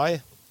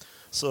FBI,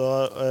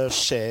 så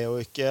skjer jo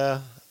ikke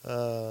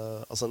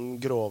altså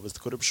den groveste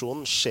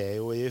korrupsjonen skjer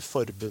jo i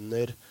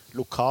forbunder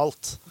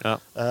lokalt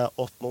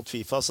opp mot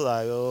FIFA, så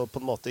det jo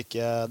på en måte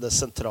ikke det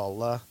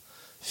sentrale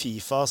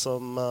FIFA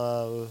som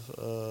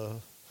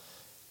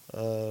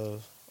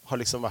har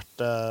liksom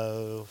vært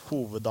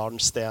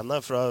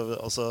hovedarnstenet, for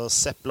altså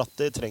Sepp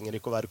Blatter trenger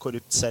ikke å være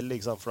korrupt selv,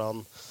 ikke sant? For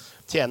han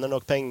tjener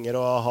nok penger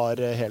og har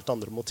helt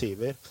andre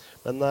motiver.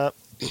 Men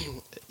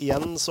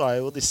igjen så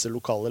jo disse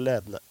lokale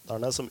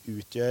lederne som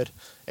utgjør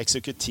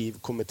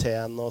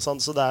eksekutivkomiteen og sånn,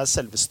 så det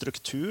selve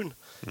strukturen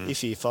i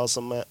FIFA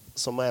som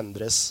må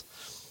endres.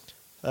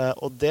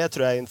 Og det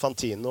tror jeg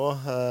Infantino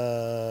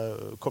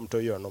kommer til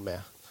å gjøre noe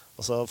med.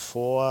 Altså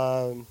få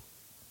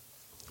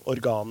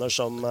organer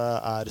som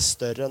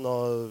større.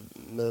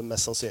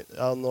 Mest sannsynlig,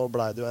 nå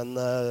ble det jo en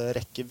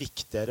rekke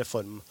viktige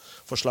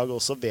reformforslag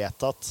også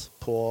vedtatt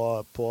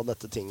på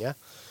dette tinget.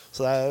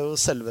 Så det jo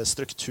selve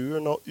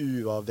strukturen og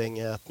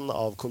uavhengigheten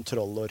av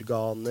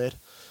kontrollorganer,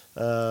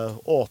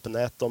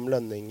 åpenhet om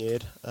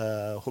lønninger,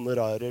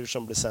 honorarer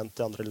som blir sendt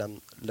til andre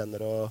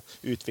länder og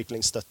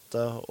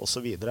utviklingsstøtte og så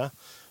videre,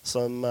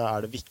 som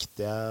det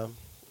viktige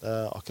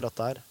akkurat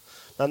der.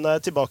 Men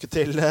tilbake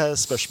til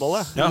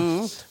spørsmålet. Ja.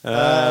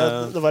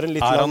 Det var en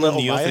litt lang han en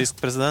ny og frisk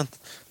president?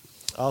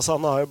 Altså,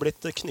 han har jo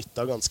blitt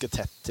knyttet ganske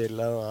tett til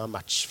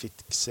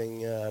matchfixing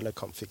eller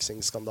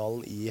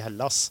kampfixing-skandalen i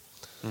Hellas.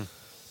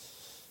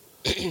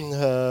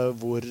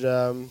 Hvor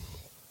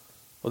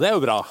og det jo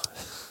bra.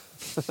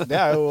 Det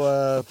jo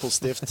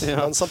positivt.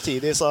 Men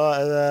samtidig så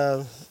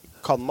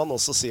kan man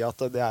også si at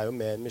det jo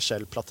mer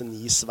Michel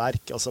Platinis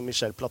verk. Altså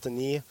Michel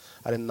Platini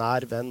en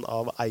nær venn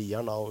av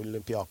eieren av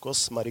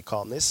Olympiakos,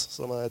 Marikanis,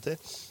 som han heter,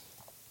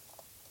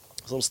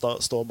 som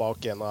står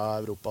bak en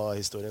av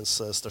Europahistoriens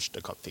største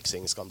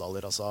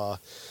kampfiksing-skandaler. Altså,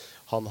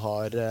 han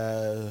har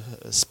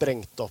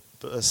sprengt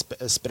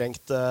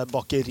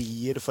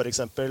bakerier, for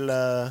eksempel,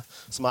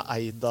 som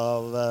eid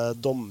av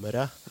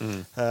dommere,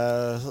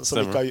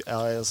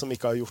 som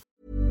ikke har gjort.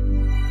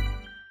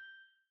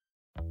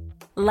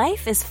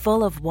 Life is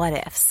full of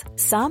what-ifs.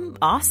 Some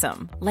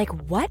awesome, like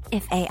what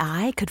if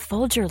AI could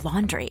fold your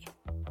laundry?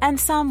 And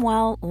some,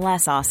 well,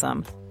 less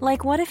awesome,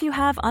 like what if you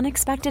have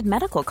unexpected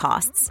medical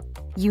costs?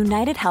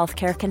 United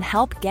Healthcare can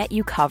help get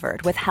you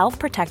covered with Health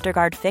Protector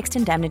Guard fixed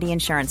indemnity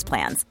insurance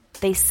plans.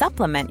 They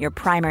supplement your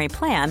primary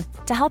plan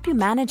to help you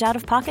manage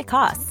out-of-pocket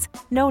costs.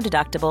 No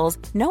deductibles,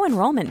 no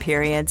enrollment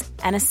periods,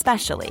 and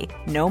especially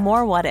no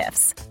more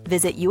what-ifs.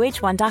 Visit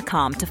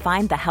uh1.com to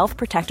find the Health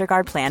Protector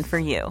Guard plan for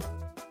you.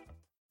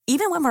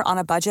 Even when we're on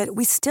a budget,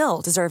 we still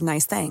deserve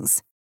nice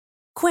things.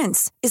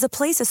 Quince is a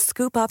place to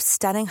scoop up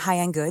stunning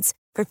high-end goods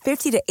for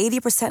 50 to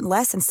 80%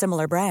 less than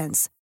similar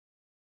brands.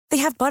 They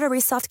have buttery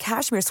soft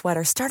cashmere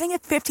sweaters starting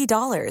at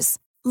 $50,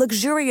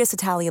 luxurious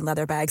Italian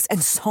leather bags,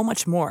 and so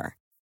much more.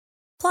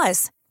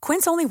 Plus,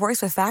 Quince only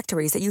works with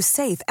factories that use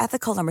safe,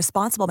 ethical, and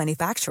responsible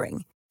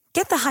manufacturing.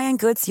 Get the high-end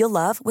goods you'll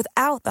love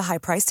without the high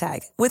price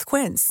tag with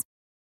Quince.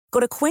 Go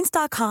to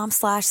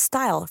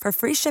quince.com/style for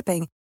free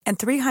shipping and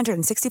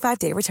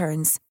 365-day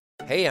returns.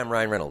 Hey, I'm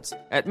Ryan Reynolds.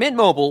 At Mint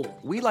Mobile,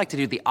 we like to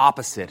do the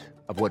opposite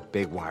of what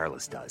Big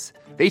Wireless does.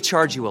 They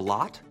charge you a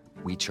lot,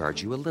 we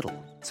charge you a little.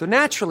 So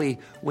naturally,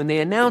 when they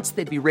announced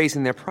they'd be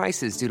raising their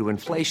prices due to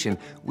inflation,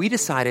 we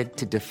decided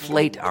to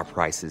deflate our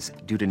prices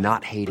due to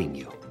not hating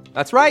you.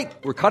 That's right.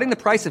 We're cutting the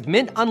price of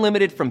Mint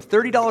Unlimited from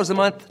 $30 a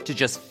month to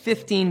just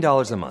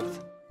 $15 a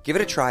month. Give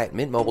it a try at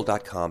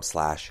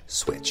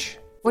mintmobile.com/switch.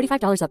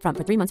 $45 up front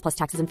for 3 months plus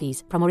taxes and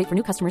fees. Promo rate for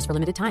new customers for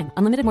limited time.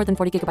 Unlimited more than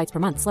 40 gigabytes per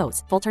month.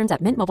 Slows full terms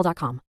at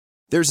mintmobile.com.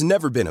 There's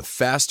never been a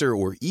faster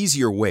or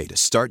easier way to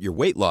start your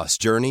weight loss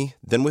journey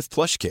than with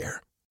PlushCare.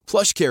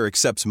 PlushCare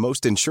accepts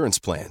most insurance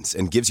plans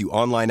and gives you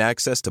online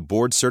access to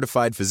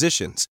board-certified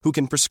physicians who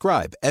can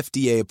prescribe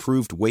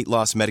FDA-approved weight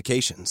loss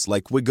medications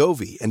like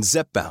Wegovy and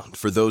Zepbound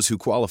for those who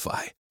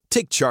qualify.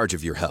 Take charge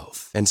of your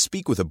health and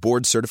speak with a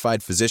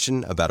board-certified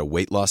physician about a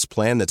weight loss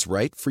plan that's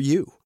right for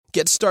you.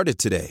 Get started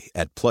today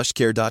at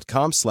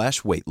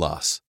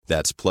plushcare.com/weight-loss.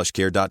 That's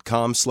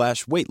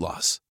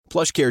plushcare.com/weight-loss.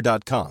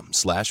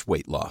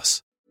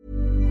 plushcare.com/weight-loss.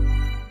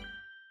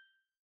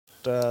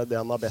 Det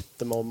han har bedt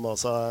dem om,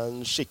 altså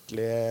en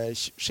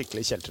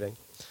skikkelig kjeltring.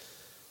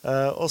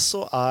 Og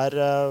så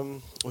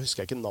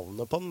husker jeg ikke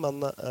navnet på den,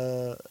 men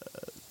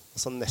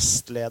altså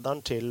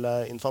nestlederen til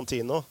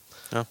Infantino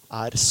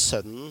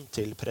sønnen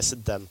til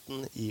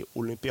presidenten i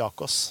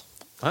Olympiakos.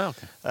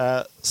 Okay.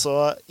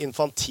 Så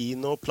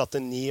Infantino,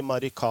 Platini,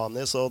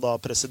 Marikanis og da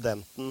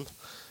presidenten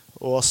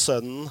Og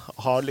sønnen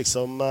har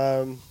liksom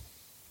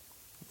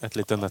et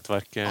lite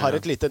nettverk. Har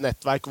et lite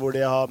nettverk hvor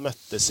de har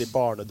møttes i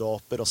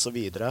barnedåper og så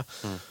videre.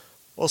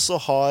 Og så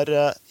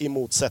har, i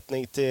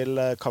motsetning til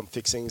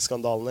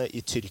kampfiksingsskandalene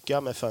i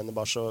Tyrkia med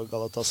Fenerbahçe og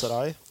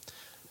Galatasaray,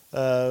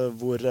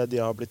 hvor de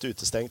har blitt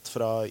utestengt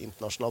fra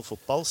internasjonal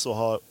fotball, så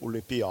har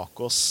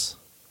Olympiakos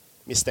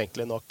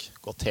mistenkelig nok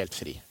gått helt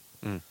fri.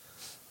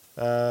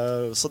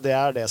 Så det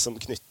er det som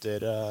knytter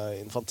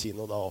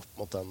Infantino da opp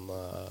mot den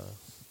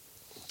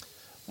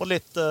mot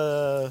litt,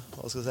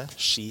 hva skal jeg si,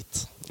 skit.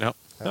 Ja.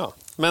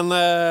 Men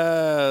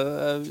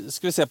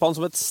skal vi se på han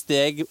som et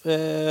steg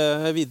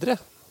videre,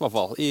 i hvert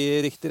fall,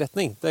 i riktig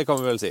retning? Det kan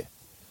vi vel si.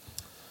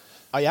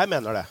 Ja, jeg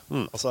mener det.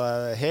 Altså,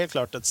 helt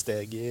klart et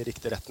steg i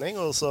riktig retning,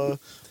 og så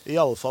i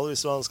alle fall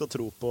hvis man skal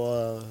tro på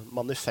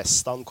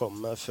manifestet han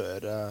kom med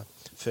før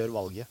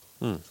valget.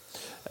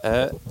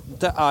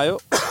 Det er jo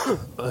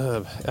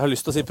jeg har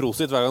lyst til å si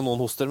prosit hver gang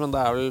noen hoster, men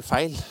det er vel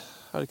feil.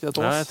 Er det ikke det,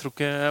 Thomas? Ja,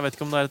 jeg vet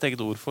ikke om det er et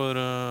eget ord for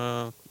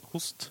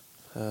host.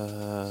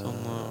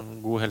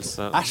 Sånn god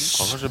helse. Æsj!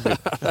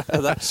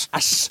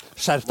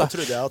 Skjerp deg. Nå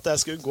trodde jeg at jeg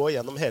skulle gå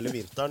gjennom hele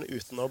vinteren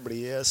uten å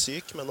bli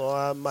syk, men nå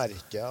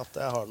merker jeg at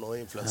jeg har noe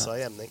influensa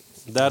i emning.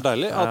 Det er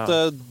deilig at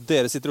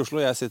dere sitter i Oslo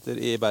og jeg sitter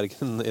i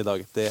Bergen i dag.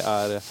 Det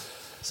er...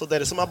 Så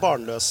dere som er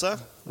barnløse,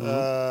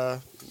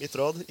 mitt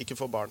råd, ikke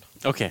få barn.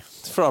 Ok,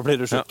 for da blir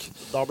du syk. Ja,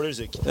 da blir du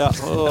syk. Ja,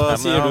 og da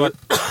sier du,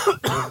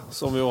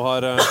 som jo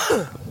har... det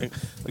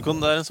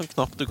er en sånn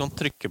knapp du kan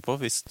trykke på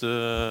hvis du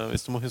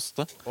må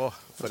huste. Åh,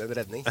 for en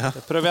redning. Ja.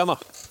 Prøv igjen da.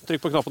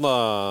 Trykk på knappen da.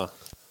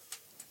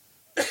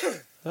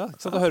 Ja,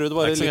 ikke sant? Da hører du det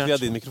bare litt via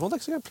din mikrofon. Det er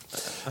ikke så gærent.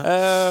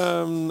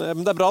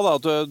 Men det er bra da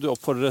at du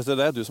oppfordrer til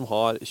det. Du som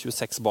har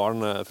 26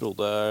 barn,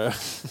 Frode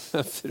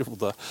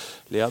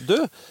Lia. Du,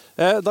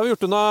 da har vi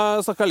gjort unna,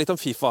 snakket litt om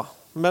FIFA.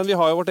 Men vi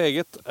har jo vårt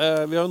eget,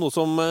 vi har jo noe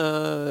som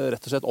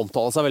rett og slett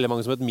omtaler seg veldig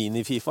mange som et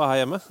mini-FIFA her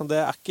hjemme. Det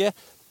er ikke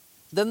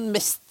den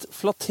mest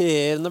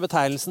flatterende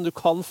betegnelsen du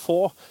kan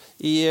få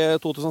i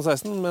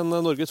 2016, men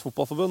Norges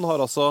Fotballforbund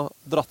har altså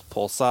dratt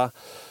på seg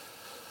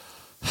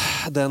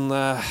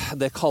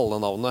det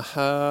kallenavnet.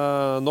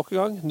 Nok en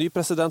gang, ny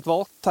president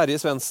valgt, Terje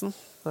Svendsen.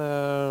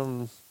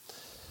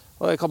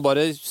 Og jeg kan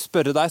bare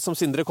spørre deg, som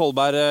Sindre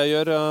Kolberg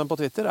gjør på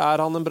Twitter,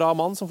 er han en bra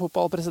mann som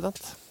fotballpresident?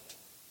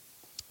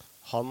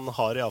 Han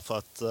har i alle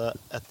fall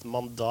et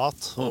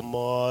mandat om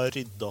å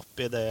rydde opp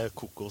i det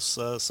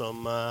kokoset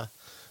som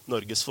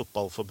Norges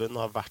Fotballforbund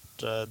har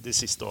vært de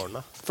siste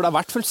årene. For det har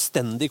vært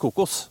fullstendig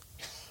kokos?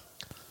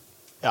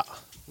 Ja,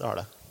 det har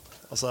det.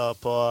 Altså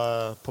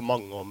på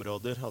mange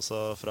områder.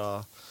 Altså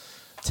fra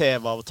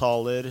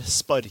TV-avtaler,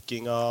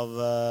 sparking av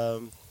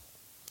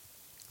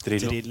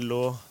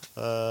Drillo.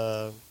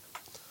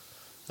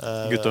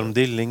 Guttorm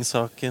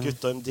Dilling-saken.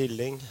 Guttorm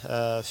Dilling,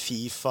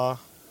 FIFA,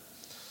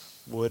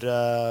 hvor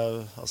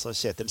altså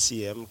Kjetil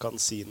Siem kan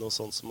si noe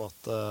sånt som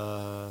at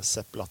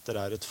Sepp Blatter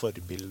er et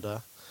forbilde.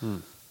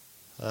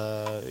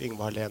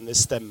 Yngve Hallén vil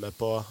stemme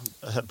på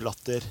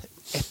Blatter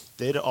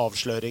etter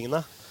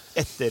avsløringene,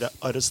 etter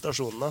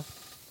arrestasjonene.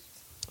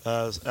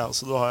 Ja,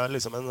 så du har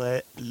liksom en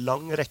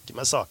lang rekke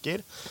med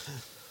saker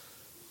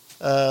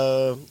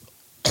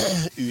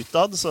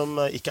utad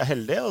som ikke er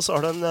heldige, og så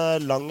har du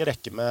en lang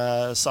rekke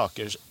med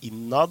saker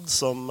innad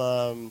som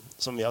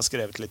vi har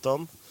skrevet litt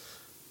om,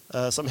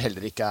 som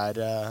heller ikke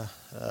er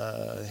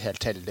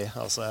helt heldig.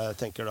 Altså jeg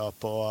tenker da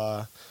på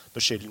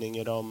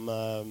beskyldninger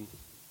om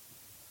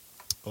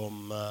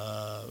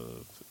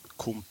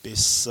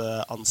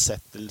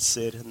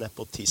kompisansettelser,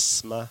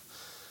 nepotisme.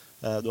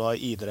 Du har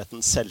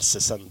idrettens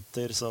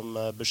helsesenter som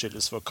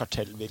beskyldes for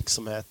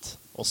kartellvirksomhet,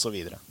 og så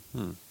videre.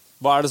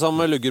 Hva er det som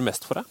lugger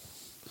mest for deg?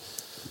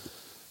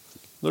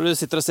 Når du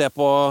sitter og ser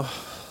på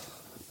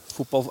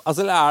fotball,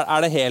 altså, er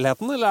det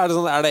helheten, eller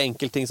er det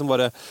enkeltting som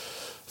bare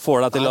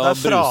får deg til å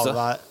bruse?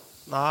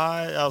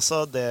 Nei,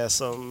 altså det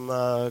som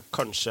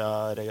kanskje jeg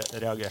har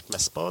reagert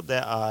mest på,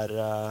 det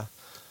er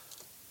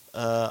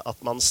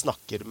at man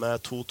snakker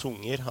med to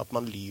tunger, at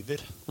man lyver.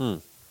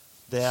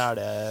 Det er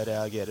det jeg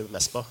reagerer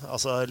mest på.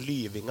 Altså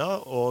lyvinga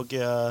og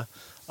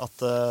at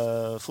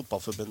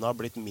fotballforbundet har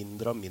blitt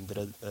mindre og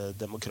mindre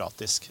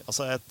demokratisk.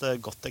 Altså et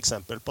godt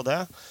eksempel på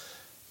det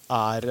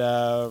er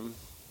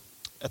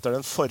etter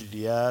den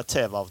forrige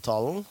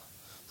TV-avtalen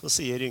så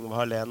sier Yngve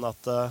Hallén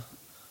at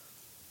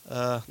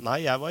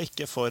nei, jeg var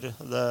ikke for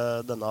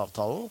denne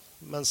avtalen,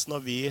 mens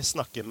når vi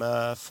snakker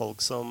med folk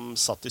som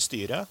satt i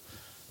styret,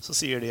 så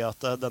sier de at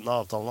denne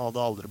avtalen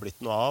hadde aldri blitt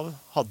noe av,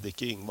 hadde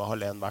ikke Yngve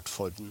Hallén vært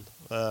for den.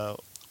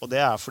 Og det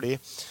er fordi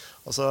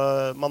altså,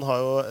 man har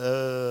jo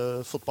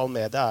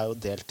fotballmedia er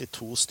jo delt i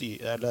to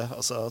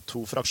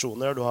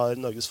fraksjoner. Du har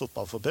Norges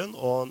Fotballforbund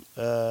og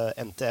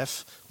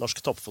NTF, Norsk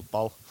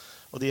Toppfotball.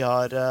 Og de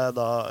har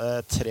da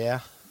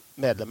 3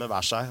 medlemmer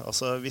hver seg.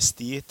 Altså hvis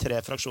de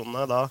 3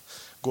 fraksjonene da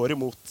går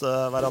imot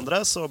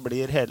hverandre, så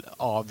blir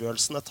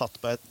avgjørelsene tatt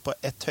på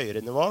et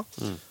høyere nivå,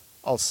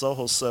 altså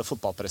hos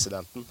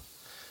fotballpresidenten.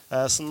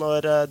 Så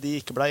når de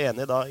ikke ble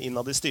enige da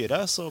innad i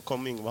styret, så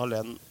kom Yngve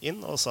Hallén inn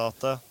og sa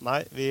at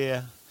nei, vi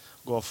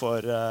går for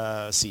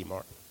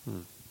Seymour.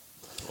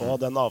 Og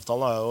den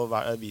avtalen har jo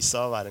vist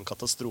seg å være en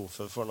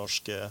katastrofe for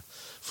norsk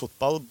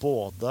fotball,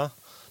 både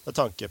med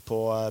tanke på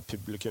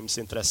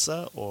publikumsinteresse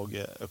og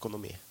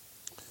økonomi.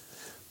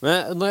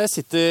 Men når jeg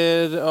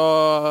sitter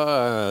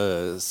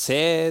og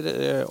ser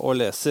og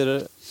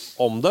leser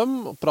om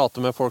dem, og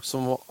prater med folk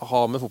som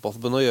har med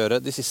fotballforbundet å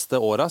gjøre de siste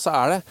årene, så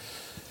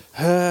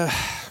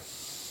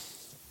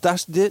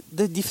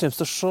de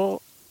fremstår så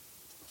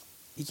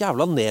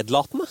jævla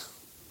nedlatende.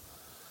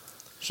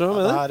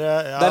 Skjønner du det?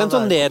 Det en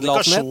sånn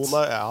nedlatenhet.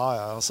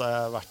 Altså jeg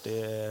har vært i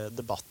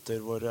debatter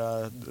hvor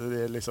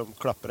de liksom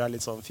klapper deg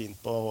litt sånn fint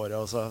på håret,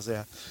 og så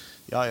sier jeg,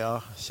 ja,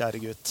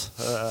 kjære gutt.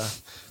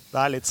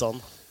 Det litt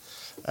sånn.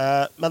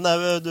 Men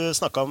du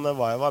snakket om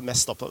hva jeg var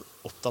mest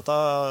opptatt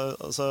av.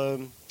 Altså,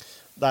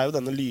 det jo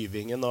denne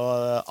lyvingen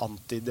og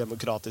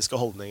antidemokratiske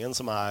holdningen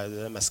som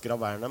det mest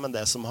graverende, men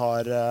det som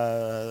har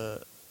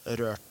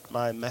rørt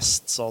meg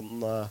mest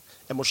sånn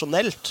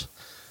emosjonelt,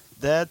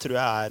 det tror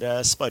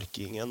jeg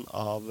sparkingen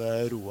av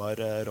Roar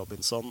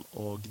Robinson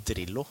og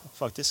Drillo,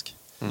 faktisk.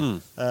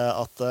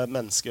 At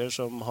mennesker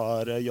som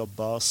har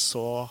jobbet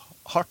så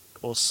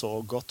hardt og så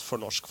godt for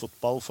norsk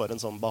fotball får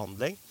en sånn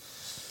behandling,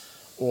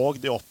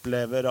 og de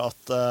opplever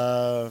at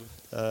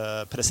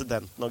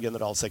presidenten og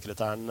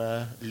generalsekretæren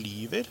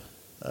lyver.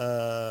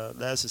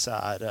 Det synes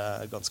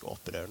jeg ganske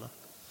opprørende.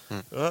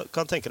 Du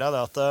kan tenke deg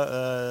det at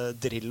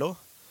Drillo,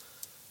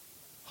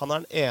 han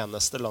den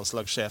eneste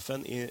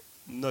landslagssjefen i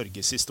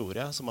Norges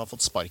historie som har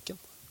fått sparken.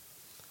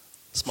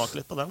 Smak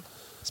litt på den.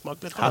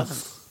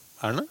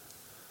 Er det?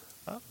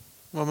 Ja.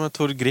 Hva med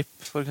Tor Grip,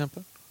 for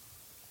eksempel?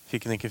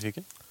 Fikk han ikke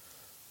fyken?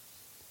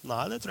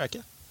 Nei, det tror jeg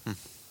ikke.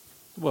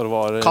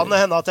 Kan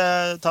det hende at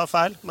jeg tar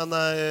feil, men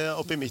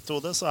oppi mitt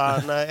hode så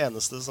den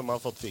eneste som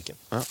har fått fyken.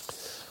 Ja.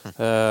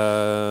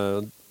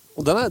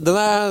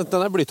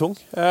 Den blytung.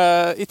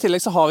 I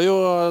tillegg så har vi jo,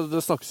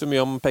 det snakkes jo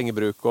mye om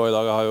pengebruk, og i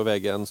dag har jo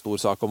VG en stor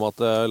sak om at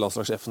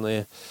landslagssjefen i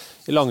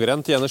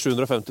langrenn tjener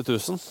 750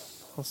 000.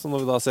 Altså når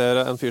vi da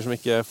ser en fyr som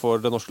ikke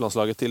får det norske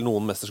landslaget til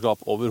noen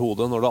mesterskap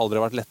overhodet, når det aldri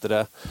har vært lettere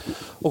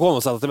å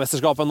komme seg til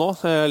mesterskap enn nå,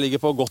 ligger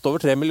på godt over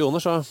 3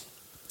 millioner, så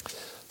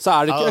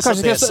det ikke,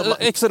 kanskje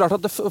ikke så rart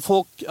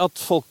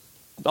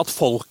at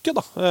folket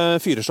da,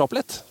 fyrer seg opp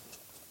litt.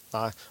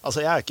 Nei,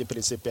 altså jeg ikke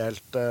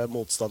prinsipielt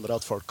motstander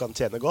at folk kan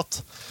tjene godt.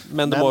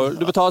 Men du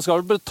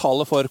skal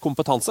betale for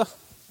kompetanse?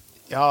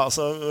 Ja,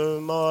 altså,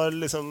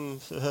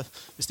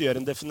 hvis du gjør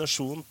en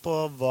definisjon på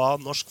hva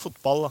norsk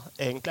fotball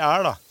egentlig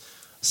da,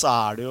 så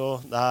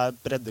det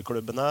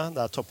breddeklubbene,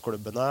 det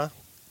toppklubbene,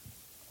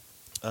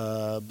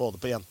 både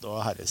på jente- og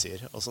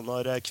herresider. Altså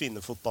når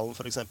kvinnefotballen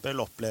for eksempel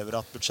opplever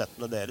at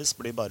budsjettene deres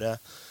blir bare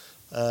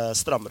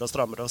strammere og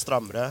strammere og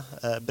strammere,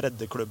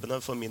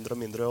 breddeklubbene får mindre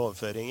og mindre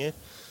overføringer,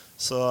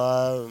 så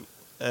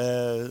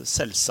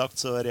selvsagt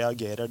så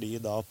reagerer de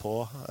da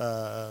på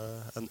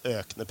en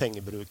økende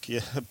pengebruk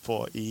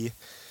i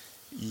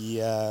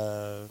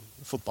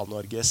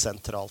fotball-Norge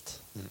sentralt.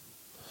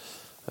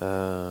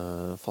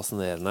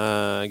 Fascinerende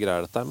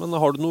greier dette. Men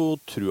har du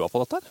noe trua på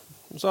dette her?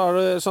 Så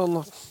det sånn,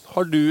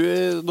 har du,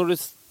 når du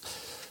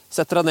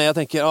setter deg ned og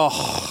tenker,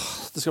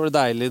 det skal bli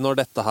deilig når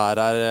dette her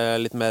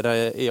litt mer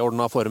i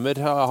ordnet former,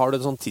 har du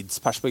et sånn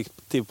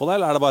tidsperspektiv på det,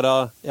 eller det bare,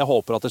 jeg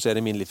håper at det skjer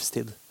i min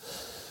livstid?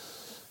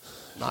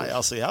 Nei,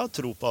 altså jeg har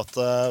tro på at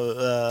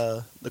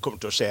det kommer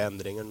til å skje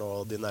endringer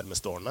nå de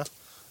nærmeste årene.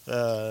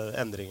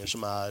 Endringer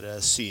som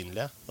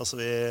synlige. Altså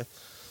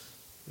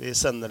vi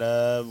sender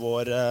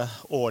vår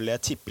årlige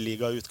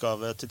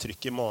tippeliga-utgave til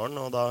trykk i morgen,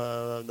 og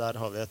der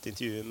har vi et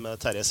intervju med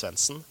Terje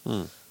Svendsen.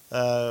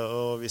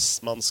 Og hvis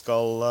man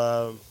skal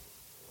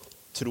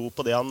tro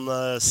på det han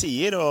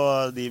sier,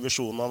 og de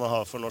visjonene han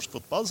har for norsk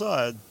fotball, så har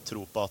jeg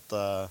tro på at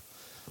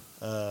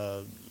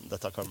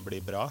dette kan bli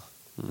bra.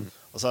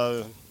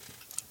 Altså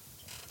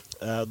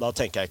da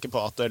tenker jeg ikke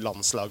på at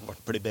landslaget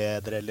vårt blir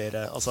bedre, eller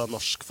altså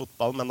norsk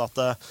fotball, men at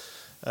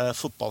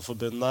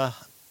fotballforbundet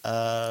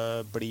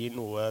blir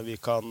noe vi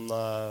kan,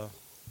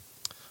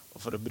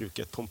 for å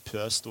bruke et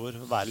pompøst ord,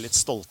 være litt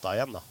stolte av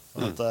igjen. Da.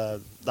 At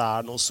det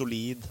noe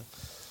solid,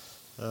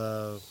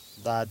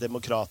 det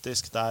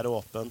demokratisk, det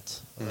åpent,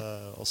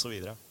 og så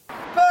videre.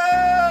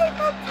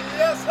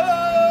 Mathias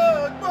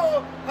Høgmo,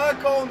 her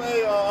kommer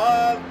jeg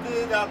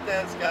alltid at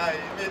jeg skal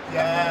i mitt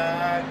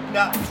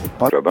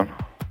hjerte.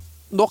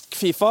 Nok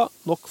FIFA,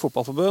 nok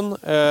fotballforbund,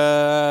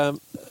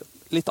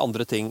 litt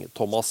andre ting,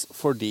 Thomas,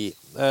 fordi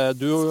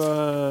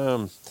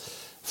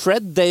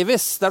Fred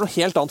Davis, det noe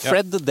helt annet.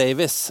 Fred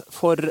Davis,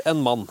 for en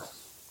mann.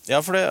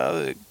 Ja, for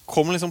det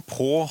kom liksom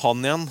på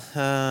han igjen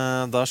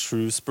da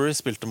Shrewsbury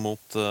spilte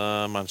mot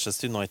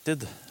Manchester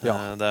United. Det jo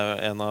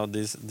en av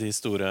de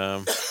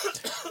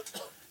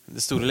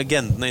store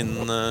legendene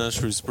innen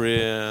Shrewsbury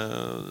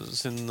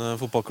sin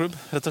fotballklubb,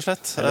 rett og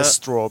slett. Eller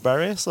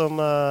Strawberry, som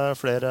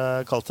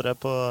flere kalte det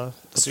på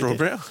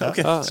Strawberry, ja.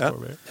 Okay.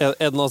 Strawberry.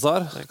 Eden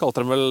Hazard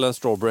kalte dem vel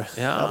Strawberry.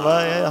 Ja,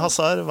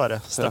 Hazard var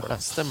det. Stemmer det.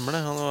 Stemmer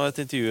det. Han var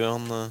et intervju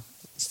han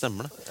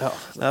Stemmer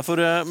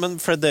det. Men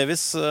Fred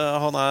Davis,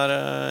 han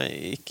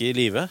ikke I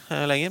live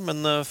lenger, men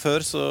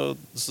før så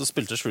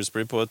spilte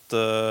Shrewsbury på et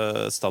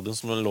stadion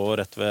som lå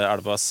rett ved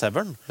elva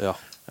Severn. Ja.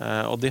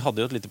 Og de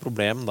hadde jo et lite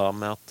problem da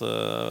med at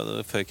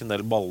det føk en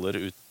del baller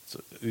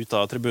ut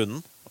av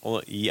tribunen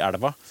og I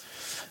elva.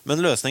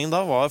 Men løsningen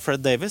da var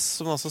Fred Davis,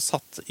 som altså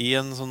satt I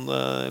en sånn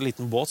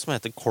liten båt som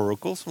heter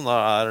Coracle, som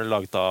da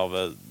laget av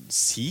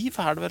siv,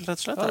 det vel rett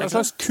og slett? En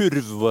slags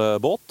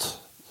kurvbåt.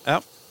 Ja.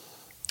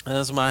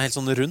 Som helt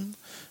sånn rund.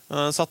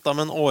 Satt da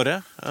med en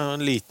åre,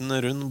 en liten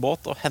rund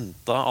båt, og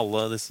hentet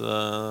alle disse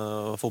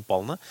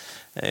fotballene.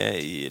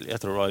 Jeg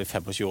tror det var I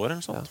 25 år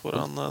eller sånt, hvor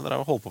han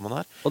drev og holdt på med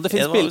det her. Og det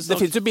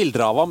finnes jo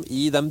bilder av ham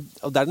I dem,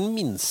 og det den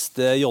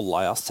minste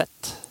jolla jeg har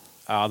sett.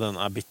 Ja,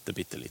 den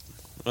bitte liten.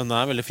 Men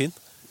den veldig fin.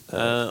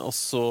 Og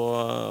så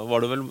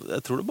var det vel,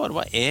 jeg tror det bare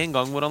var en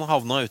gang hvor han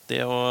havnet uti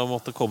og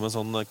måtte komme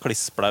sånn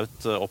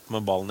klissblaut opp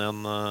med ballen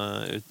igjen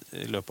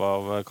I løpet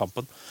av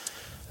kampen.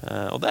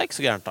 Og det ikke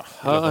så gærent da,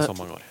 I løpet av så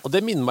mange år. Og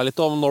det minner meg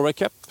litt om Norway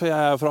Cup.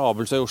 Jeg fra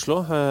Abelsø I Oslo.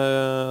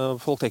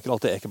 Folk tenker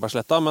alltid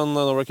Ekebergsletta, men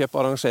Norway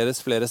Cup arrangeres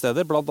flere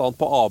steder, blant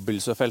annet på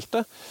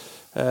Abelsøfeltet.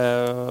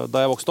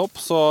 Da jeg vokste opp,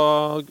 så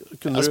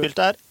kunne du... Jeg har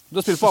spilt der. Du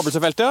har spilt på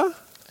Abelsøfeltet, ja?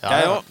 Ja.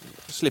 Jeg også.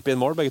 Slippe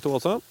inn mål, begge to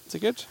også,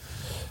 sikkert.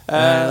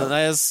 Nei,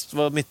 jeg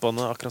var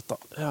midtbane akkurat da.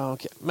 Ja,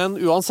 ok. Men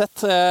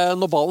uansett,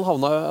 når ballen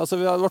havnet... Altså,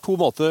 det var 2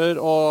 måter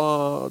å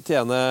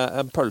tjene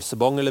en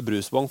pølsebong eller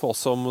brusbong for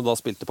oss som da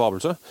spilte på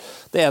Abelsø.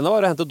 Det ene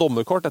var å hente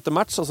dommerkort etter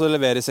match, altså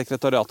levere I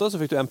sekretariatet,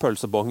 så fikk du en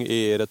pølsebong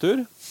I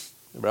retur.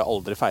 Det ble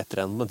aldri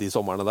feitere enn med de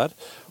sommerne der.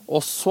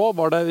 Og så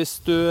var det hvis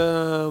du...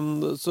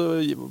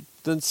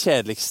 den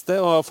kjedeligste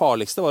og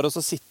farligste var å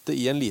sitte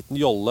I en liten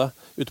jolle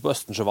ute på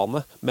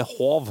Østensjøvannet med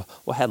håv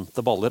og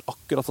hente baller,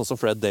 akkurat sånn som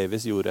Fred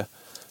Davis gjorde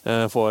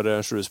for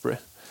Shrewsbury.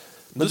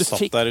 Men du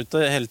satt der ute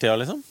hele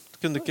tiden, liksom?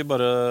 Kunne du ikke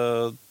bare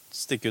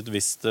stikke ut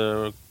hvis det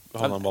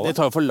havnet en ball? Det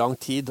tar jo for lang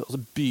tid.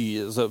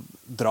 Så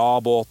dra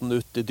båten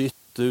ut I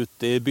dytt,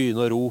 ut I byen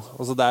og ro.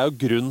 Altså, det jo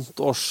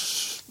grunt å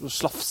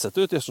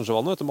slafsete ut I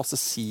Østensjøvannet, masse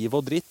siv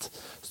og dritt.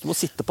 Så du må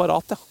sitte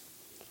parat, ja.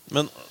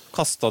 Men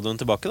kastet du den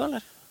tilbake da,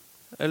 eller?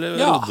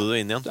 Eller rodde du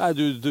inn igjen? Nei,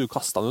 du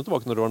kastet den jo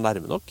tilbake når du var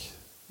nærme nok.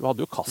 Du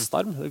hadde jo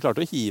kastarm. Du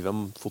klarte å hive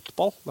en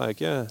fotball. Det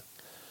ikke...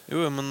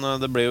 Jo, men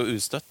det ble jo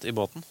ustøtt I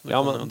båten. Du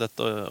kan jo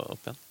dette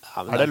opp igjen.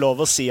 Ja, det lov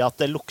å si at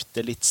det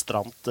lukter litt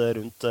stramt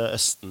rundt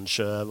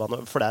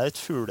Østensjøvannet? For det et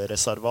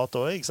fuglereservat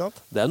også, ikke sant?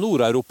 Det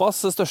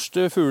Nord-Europas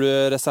største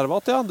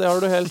fuglereservat, ja. Det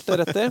har du helt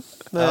rett I.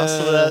 Ja,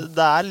 så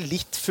det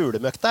litt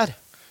fuglemøkk der?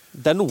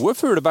 Det noe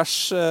fuglebæsj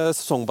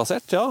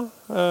sesongbasert, ja.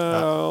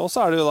 Og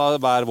så det jo da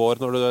hver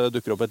vår når det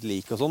dukker opp et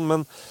lik og sånn.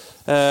 Men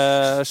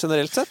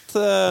generelt sett,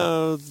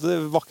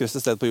 det vakreste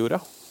sted på jorda.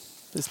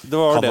 Det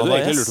var det du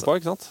egentlig lurte på,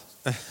 ikke sant?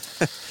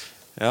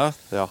 Ja.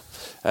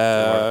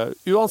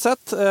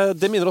 Uansett,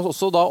 det minner oss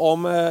også da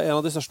om en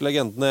av de største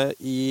legendene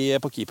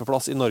på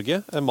keeperplass I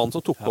Norge. En mann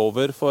som tok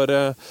over for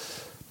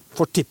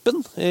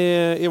tippen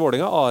I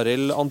Vålinga,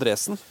 Arild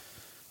Andresen.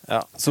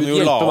 Ja, som jo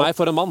hjelper meg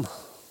for en mann.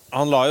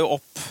 Han la jo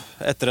opp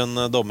etter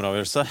en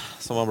dommeravgjørelse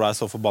som han ble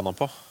så forbannet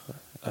på.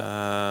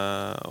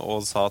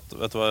 Og sa at,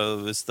 vet du hva,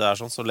 hvis det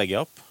sånn, så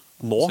legger jeg opp.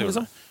 Nå,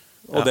 liksom.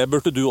 Og det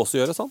burde du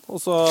også gjøre, sånn. Og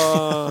så...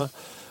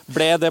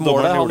 ble det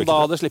målet han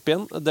da hadde slippet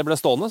inn, det ble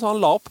stående, så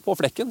han la opp på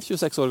flekken,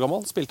 26 år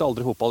gammel, spilte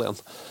aldri fotball igjen.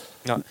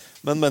 Ja.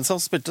 Men mens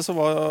han spilte, så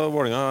var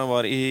Vålinga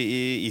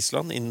I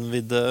Island,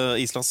 innvidde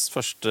Islands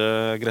første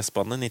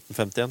gressbane I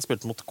 1951,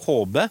 spilte mot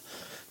KB,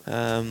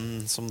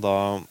 som da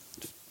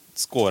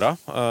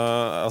skåret.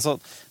 Altså,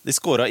 de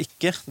skåret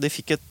ikke, de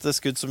fikk et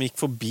skudd som gikk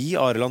forbi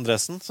Arild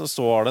Andresen, så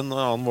var det en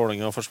annen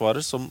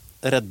Vålinga-forsvarer som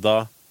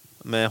redda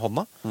med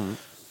hånda.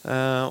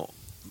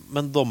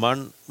 Men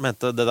dommeren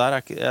mente det der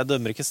jeg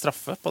dømmer ikke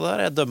straffe på det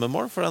der, jeg dømmer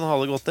mål, for den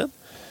hadde gått inn.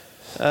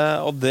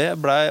 Og det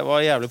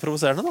var jævlig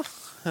provoserende da,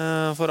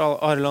 for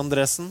Arild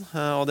Andresen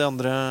og de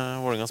andre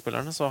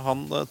Vålinga-spillerne. Så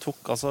han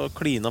tok altså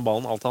klina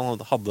ballen, alt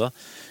han hadde,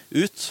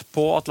 ut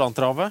på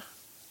Atlanterhavet.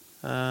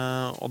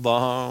 Og da,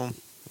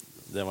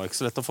 det var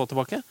ikke så lett å få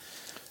tilbake.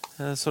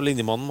 Så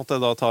linjemannen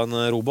måtte da ta en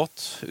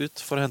robåt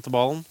ut for å hente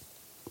ballen.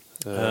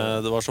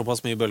 Det var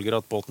såpass mye bølger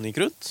at båten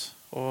gikk rundt,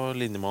 og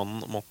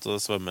linjemannen måtte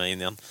svømme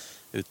inn igjen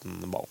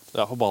uten ballen.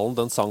 Ja, for ballen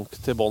den sank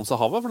til bånns av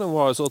havet, for den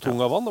var jo så tung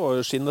av vann, det var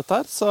jo skinn dette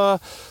her. Så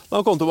da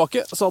han kom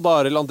tilbake, så hadde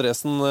Arild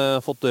Andresen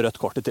fått rødt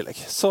kort I tillegg.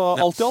 Så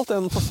alt I alt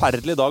en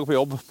forferdelig dag på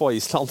jobb på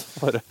Island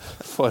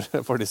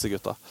for disse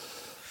gutta.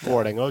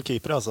 Vålinga og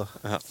keeper, altså.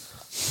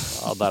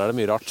 Ja, der det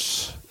mye rart.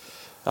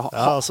 Ja,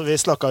 altså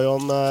vi snakket jo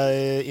om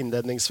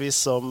innledningsvis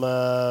om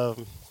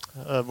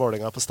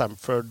Vålinga på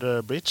Stamford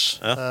Bridge.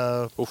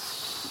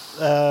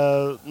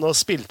 Nå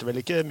spilte vel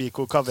ikke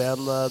Mikko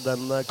Cavén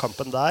den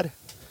kampen der?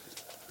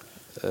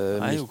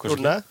 Nei, jo,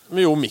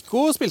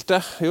 Mikko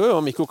spilte. Jo,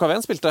 Mikko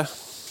Cavén spilte.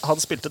 Han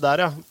spilte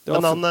der, ja. Det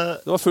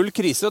var full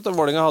krise.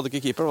 Vålerenga hadde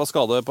ikke keeper, det var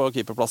skade på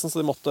keeperplassen,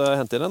 så de måtte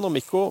hente inn en. Og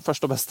Mikko,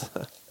 første og beste.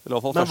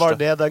 Men var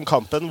det den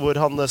kampen hvor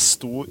han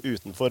sto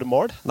utenfor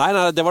mål? Nei,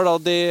 det var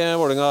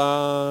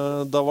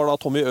da var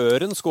Tommy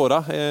Øren skåra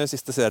i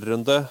siste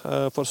serierunde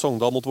for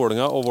Sogndal mot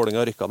Vålerenga, og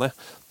Vålerenga rykka ned.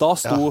 Da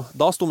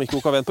sto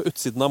Mikko Kaven på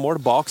utsiden av mål,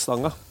 bak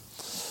stanga.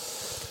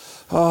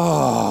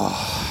 Ja,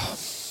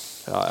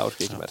 jeg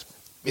orker ikke mer.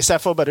 Hvis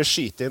jeg får bare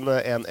skyte inn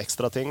en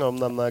ekstra ting om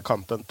den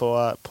kampen på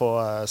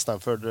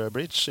Stamford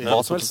Bridge i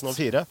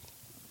 2004.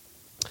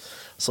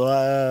 Så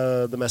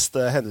det mest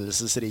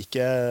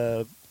hendelsesrike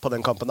på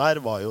den kampen her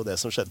var jo det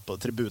som skjedde på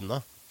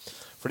tribunene.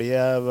 Fordi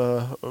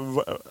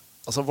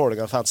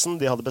Vålerenga-fansen,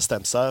 de hadde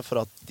bestemt seg for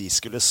at de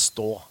skulle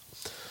stå.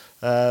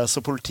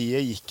 Så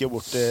politiet gikk jo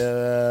bort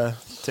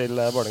til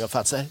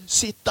Vålerenga-fansen.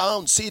 Sit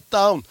down, sit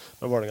down!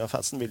 Men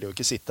Vålerenga-fansen ville jo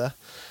ikke sitte.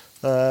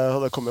 Og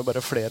det kom jo bare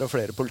flere og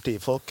flere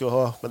politifolk,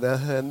 men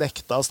det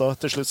nekta oss da.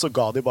 Til slutt så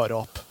ga de bare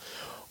opp.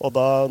 Og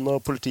da når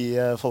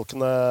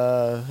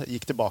politifolkene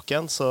gikk tilbake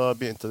igjen, så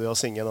begynte de å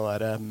synge den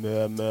der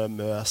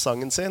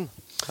mø-mø-mø-sangen sin.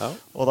 Ja.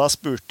 Og da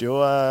spurte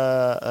jo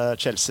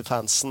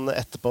Chelsea-fansen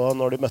etterpå,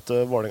 når de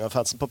møtte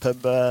Vålerenga-fansen på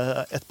pub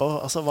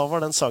etterpå, altså hva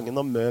var den sangen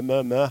om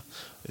mø-mø-mø?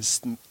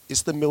 Is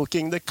the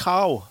milking the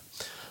cow?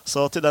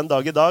 Så til den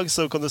dag i dag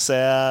så kan du se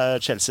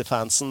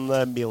Chelsea-fansen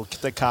milk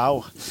the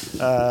cow.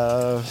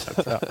 Ja.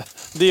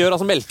 De gjør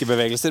altså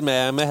melkebevegelser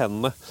med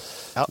hendene.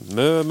 Ja.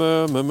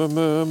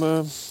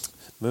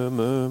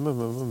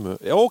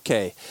 Ja, ok.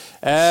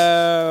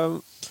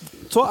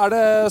 Så er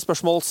det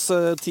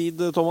spørsmålstid,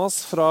 Thomas,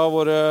 fra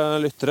våre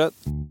lyttere.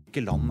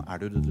 Hvilke land er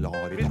du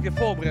lar i? Hvilke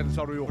forberedelser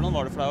har du gjort? Hvordan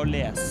var det for deg å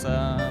lese?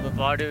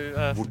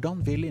 Hvordan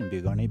vil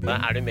innbyggerne i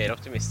byen? Er du mer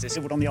optimistisk?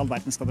 Hvordan i all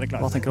verden skal dere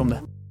klare? Hva tenker du om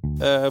det?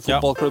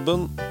 Fotballklubben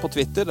på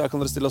Twitter, der kan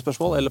dere stille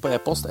spørsmål, eller på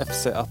e-post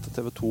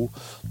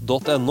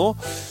fc@tv2.no.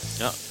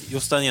 Ja,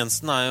 Jostein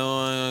Jensen er jo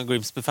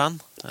Grimsby-fan.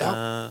 Ja.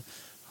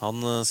 Han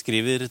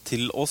skriver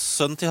til oss,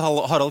 sønn til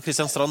Harald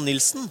Christian Strand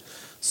Nilsen.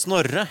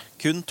 Snorre,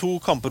 kun 2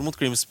 kamper mot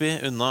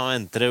Grimsby unna å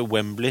entre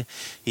Wembley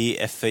i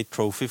FA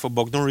Trophy for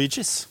Bognor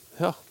Regis.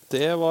 Ja,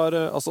 det var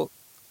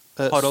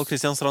Harald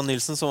Christian Strand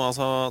Nilsen, som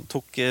altså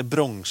tok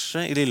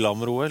bronse i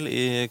Lillehammer-OL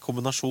i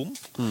kombinasjonen.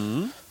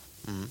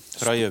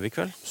 Fra Gjøvik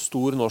vel.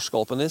 Stor norsk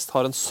alpinist,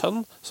 har en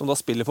sønn som da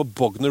spiller for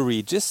Bognor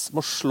Regis,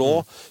 må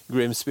slå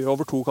Grimsby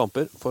over 2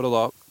 kamper for å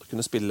da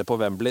kunne spille på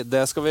Wembley.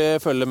 Det skal vi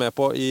følge med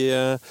på i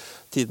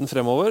tiden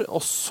fremover.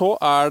 Og så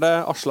er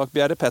det Aslak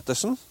Bjerre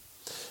Pettersen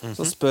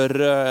som spør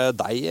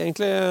deg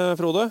egentlig,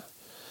 Frode.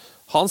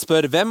 Han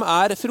spør, hvem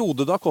er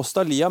Frode da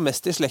Costa Lia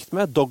mest i slekt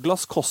med?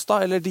 Douglas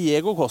Costa eller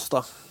Diego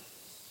Costa?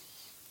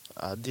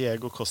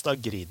 Diego Costa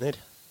griner.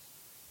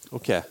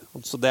 Ok,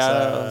 så det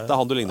er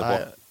han du ligner på.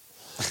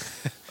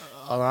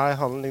 Nei,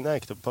 han ligner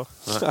jeg ikke på.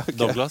 Okay.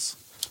 Douglas.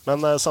 Men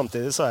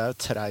samtidig så er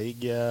jeg treig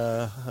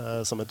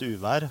som et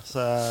uvær. Så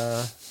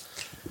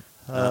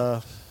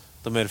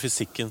det er mer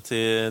fysikken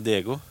til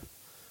Diego.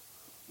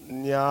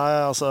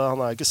 Ja, altså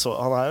han er ikke så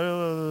han er jo,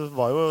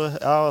 var jo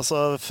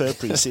før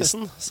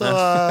preseason. Så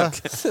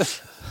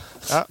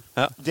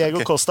Diego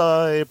Costa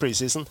i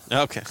preseason.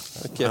 Ja, ok.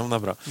 Ja, men det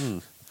er bra.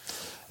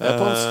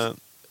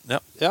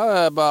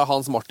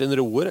 Hans Martin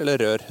Roer, eller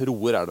Rør.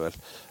 Roer er det vel.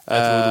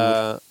 Jeg tror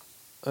Roer.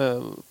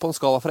 På en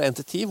skala fra 1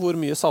 til 10, hvor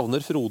mye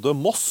savner Frode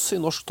Moss i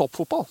norsk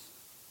toppfotball?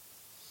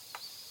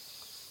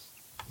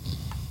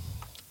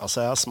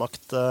 Altså, jeg har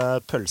smakt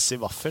pølse i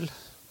vaffel.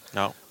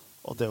 Ja.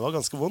 Og det var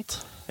ganske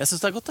vondt. Jeg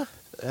synes det er godt, det.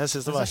 Jeg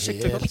synes det var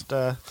helt...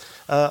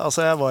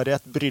 altså, jeg var i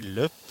et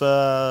bryllup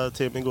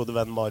til min gode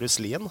venn Marius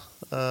Lien,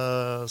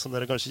 som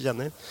dere kanskje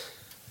kjenner.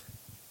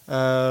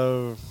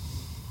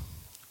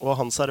 Og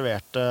han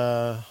serverte...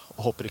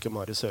 Jeg håper ikke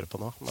Marius hører på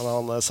nå, men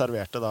han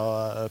serverte da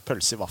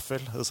pølse i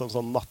vaffel, som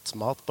sånn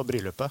nattmat på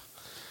bryllupet.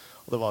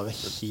 Og det var jo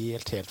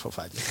helt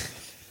forferdelig.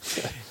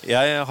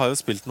 Jeg har jo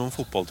spilt noen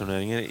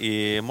fotballturneringer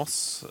i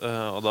Moss,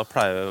 og da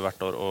pleier jeg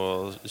hvert år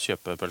å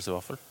kjøpe pølse i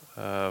vaffel.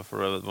 For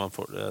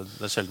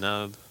det er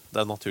sjelden det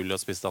er naturlig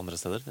å spise det andre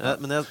steder.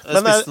 Men jeg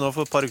spiste nå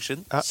for et par uker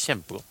siden. Ja.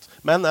 Kjempegodt.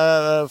 Men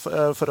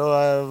for å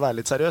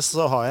være litt seriøs,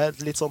 så har jeg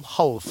et litt sånn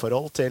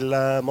halvforhold til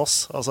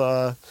Moss. Altså...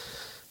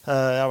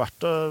 jeg har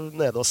vært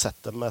nede og sett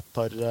dem et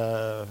par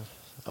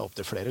opp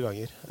til flere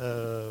ganger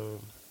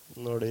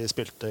når de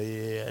spilte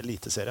i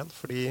Eliteserien,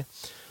 fordi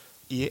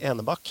i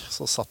Enebakk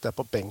så satt jeg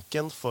på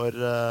benken for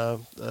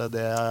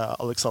det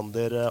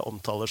Alexander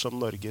omtaler som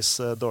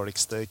Norges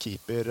dårligste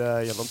keeper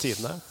gjennom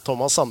tidene,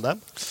 Thomas Sandem.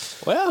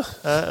 Så jeg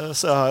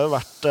har jo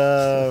vært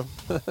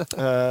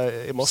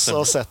i Moss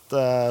og sett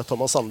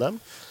Thomas Sandem.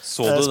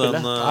 Så du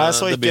den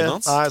debuten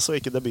hans? Nei, jeg så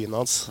ikke debuten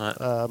hans,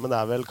 men det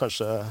er vel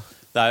kanskje...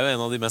 Det er jo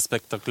en av de mest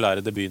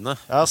spektakulære debutene.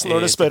 Ja, så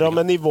når du spør om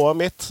nivået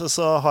mitt,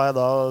 så har jeg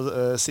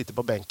da sittet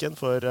på benken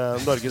for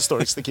Norges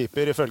dårligste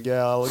keeper, ifølge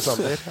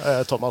Alexander,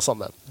 Thomas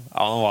Sandem.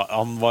 Ja,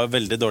 han var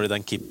veldig dårlig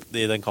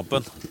i den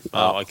kampen. Men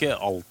han var ikke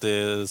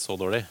alltid så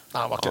dårlig.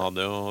 Nei, han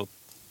hadde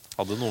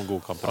noen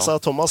gode kamper. Altså,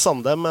 Thomas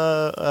Sandem,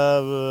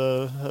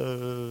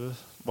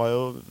 var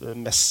jo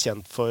mest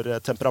kjent for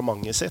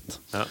temperamentet sitt.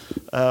 Ja.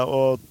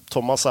 Og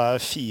Thomas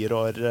 4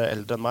 år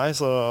eldre enn meg,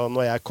 så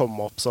når jeg kom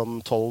opp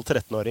som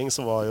 12-13-åring,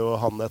 så var jo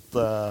han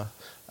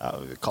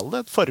kall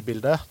det et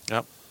forbilde.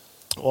 Ja.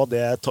 Og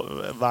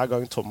hver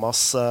gang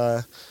Thomas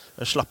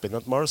slapp inn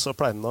et mål, så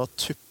pleide han å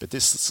tuppe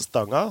til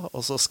stanga,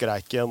 og så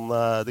skreik han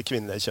det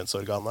kvinnelige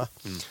kjønnsorganet.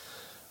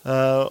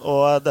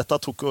 Og dette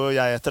tok jo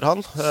jeg etter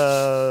han.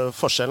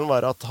 Forskjellen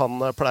var at han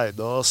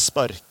pleide å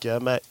sparke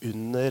med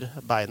under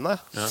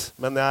beinet,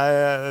 men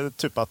jeg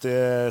tuppet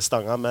til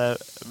stanga med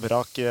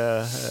rak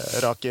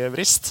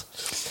vrist.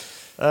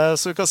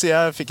 Så vi kan si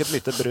jeg fikk et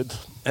lite brudd.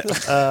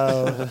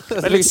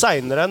 Men litt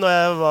senere, når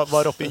jeg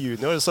var oppe i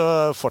junior, så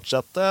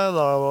fortsatte jeg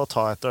da å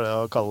ta etter det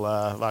og kalle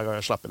hver gang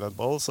jeg slapp inn en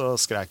boll, så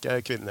skrek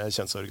jeg kvinnelige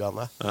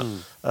kjønnsorganet.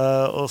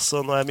 Og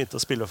så når jeg begynte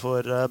å spille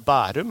for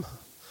Bærum,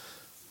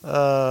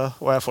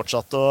 og jeg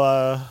fortsatte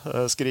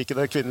å skrike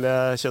det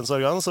kvinnelige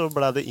kjønnsorganet, så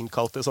ble det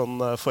innkalt til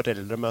sånn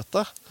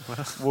foreldremøte,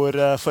 hvor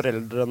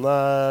foreldrene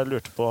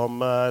lurte på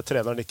om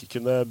treneren ikke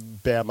kunne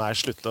be meg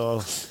slutte å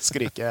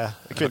skrike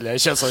det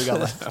kvinnelige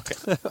kjønnsorganet.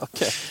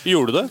 Okay.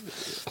 Gjorde du det?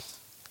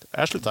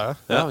 Jeg slutta,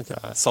 ja.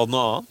 Okay. Sa du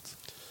noe annet?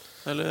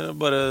 Eller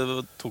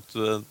bare tok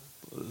du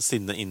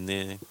sinnet inn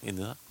i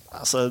det?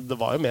 Altså, det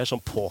var jo mer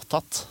sånn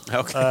påtatt. Ja,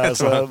 okay.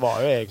 Så det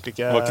var jo egentlig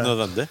ikke... Det var ikke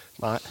nødvendig?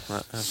 Nei.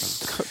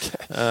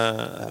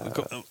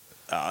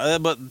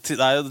 Det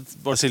er jo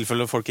bare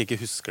tilfelle folk ikke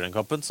husker den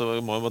kampen, så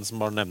må jeg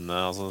bare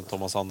nevne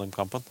Thomas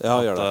Handem-kampen. Ja,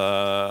 gjør det.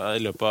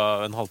 I løpet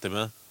av en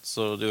halvtime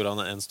så gjorde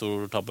han en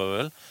stor tabbe,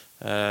 vel.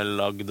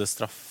 Lagde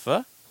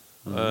straffe.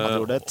 Han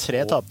gjorde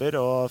 3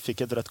 tabber og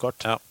fikk et rødt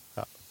kort. Ja.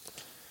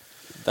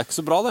 Det er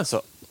ikke så bra, det.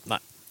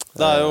 Nei.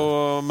 Det er jo,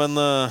 men...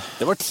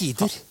 det var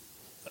tider.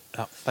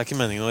 Ja, det er ikke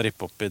meningen å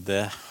rippe opp i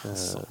det.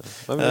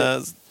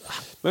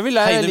 Men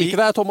jeg liker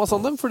deg, Thomas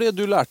Handem, fordi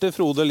du lærte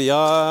Frode Lia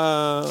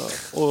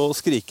å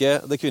skrike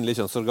det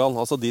kvinnelige kjønnsorgan.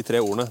 Altså de 3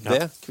 ordene. Ja.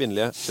 Det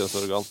kvinnelige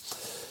kjønnsorgan.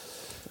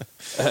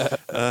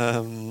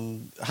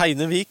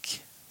 Heine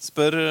Vik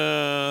spør,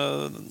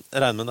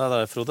 regner med deg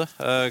der, Frode.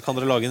 Kan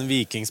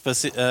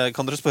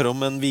dere spørre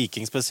om en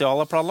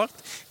vikingspesial er planlagt?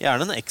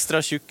 Gjerne en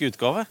ekstra tjukk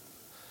utgave.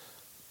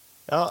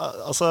 Ja,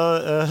 altså,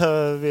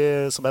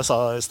 som jeg sa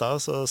i sted,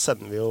 så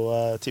sender vi jo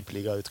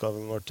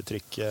tippeliga-utgaven vår til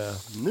trykk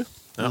nå.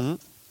 Ja.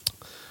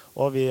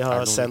 Og vi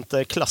har sendt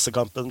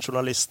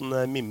Klassekampen-journalisten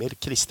Mimir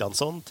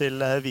Kristiansson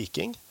til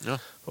Viking. Ja.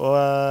 Og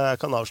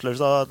jeg kan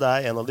avsløre at det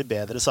er en av de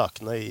bedre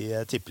sakene i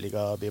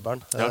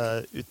tippeliga-bibelen.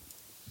 Ja.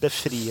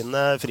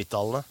 Befriende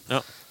frittalende.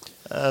 Ja.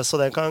 Så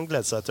den kan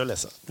glede seg til å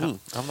lese. Ja,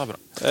 men det er bra.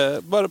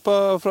 Bare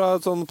fra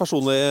et sånn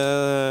personlig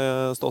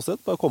ståsted,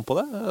 bare kom på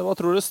det. Hva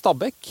tror du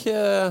Stabæk...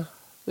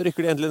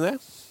 Rykker de endelig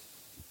ned?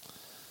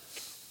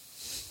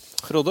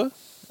 Frode?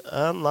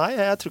 Nei,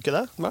 jeg tror ikke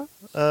det. Nei?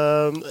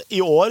 I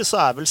år så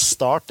er vel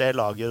Start det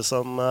laget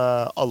som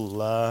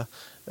alle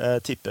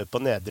tipper på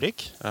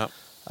nedrykk. Ja.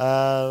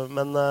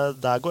 Men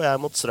der går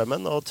jeg mot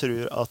strømmen og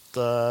tror at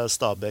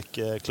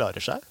Stabæk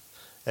klarer seg.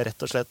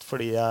 Rett og slett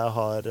fordi jeg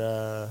har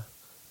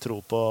tro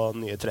på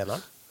nye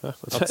treneren. Ja.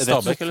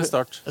 Stabæk eller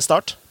Start?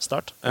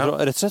 Start. Ja.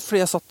 Rett og slett fordi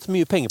jeg satt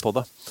mye penger på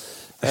det.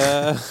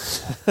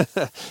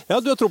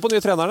 Ja, du har tro på nye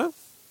trenerne?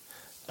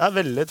 Jeg har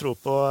veldig tro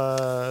på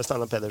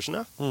Steinar Pedersen,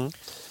 ja.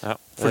 Ja,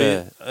 fordi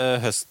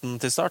høsten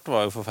til Start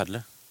var jo forferdelig.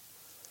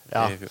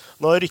 Ja,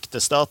 nå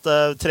ryktes det at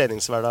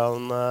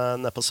treningshverdagen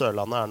nede på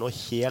Sørlandet er noe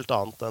helt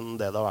annet enn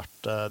det det har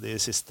vært de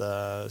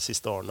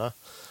siste årene.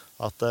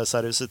 At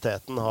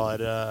seriøsiteten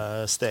har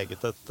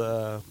steget et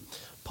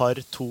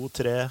par, 2,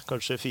 3,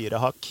 kanskje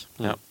 4 hakk.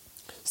 Ja.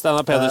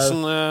 Steinar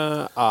Pedersen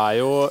er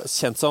jo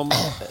kjent som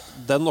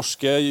den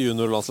norske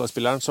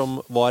juniorlandslagsspilleren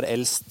som var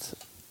eldst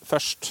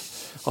først.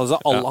 Altså,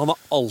 han har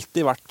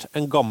alltid vært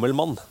en gammel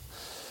mann.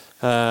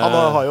 Han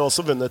har jo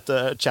også vunnet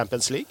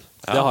Champions League.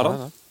 Det har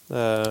han.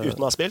 Uten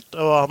å ha spilt.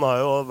 Og han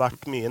har jo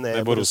vært mye nede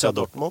i Borussia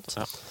Dortmund.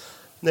 Ja.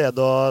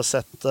 Nede og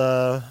sett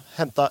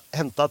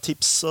hentet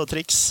tips og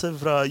triks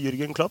fra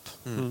Jürgen Klopp.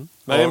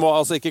 Men vi må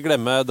altså ikke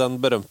glemme den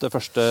berømte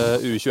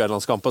første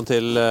U21-landskampen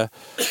til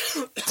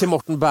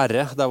Morten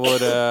Berre, der hvor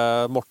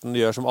Morten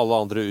gjør som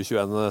alle andre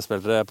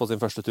U21-spillere på sin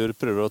første tur,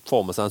 prøver å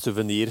få med seg en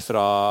souvenir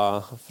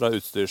fra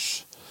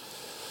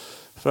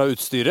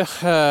utstyret,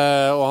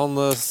 og han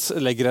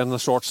legger en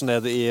shorts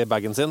ned i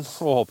bagen sin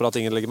og håper at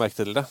ingen legger merke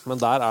til det.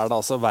 Men der er det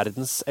altså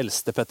verdens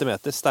eldste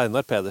petimeter,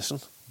 Steinar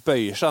Pedersen,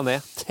 bøyer seg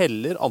ned,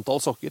 teller antall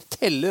sokker,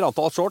 teller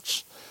antall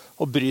shorts,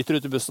 og bryter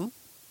ut i bussen.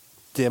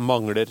 Det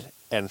mangler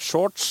en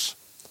shorts.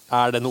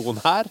 Er det noen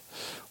her?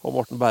 Og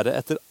Morten Berre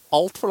etter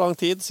alt for lang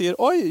tid sier,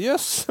 oi,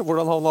 jøss,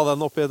 hvordan havna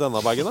den oppi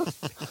denne bagen da?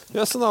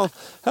 Jøss,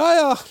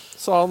 ja.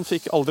 Så han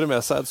fikk aldri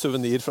med seg et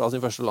souvenir fra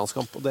sin første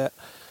landskamp, og det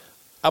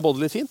er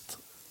både litt fint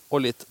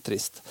og litt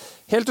trist.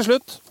 Helt til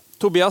slutt,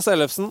 Tobias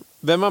Ellefsen,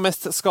 hvem er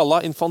mest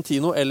skalla,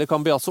 Infantino eller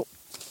Cambiasso?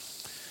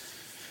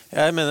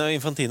 Jeg mener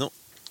Infantino.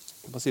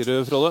 Hva sier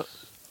du, Frode?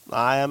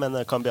 Nei, jeg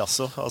mener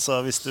Cambiasso. Altså,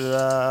 hvis du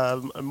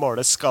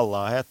måler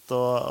skallahet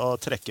og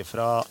trekker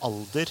fra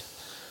alder,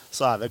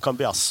 så er vel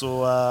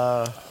Cambiasso...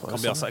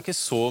 Cambiasso er ikke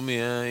så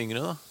mye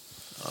yngre, da.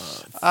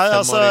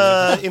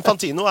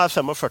 Infantino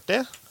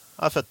 45,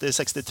 født i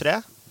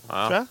 63,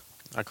 tror jeg.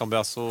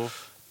 Cambiasso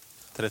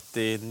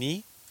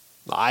 39?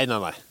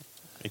 Nei.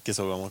 Ikke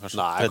så gammel, kanskje.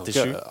 Nei,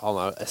 37.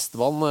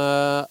 Esteban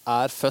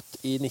født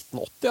i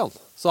 1980, han.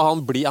 Så han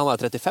er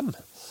 35.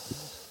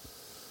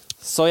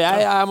 Så jeg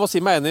må si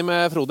meg enig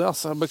med Frode,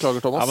 altså. Beklager,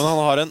 Thomas. Ja, men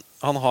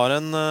han har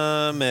en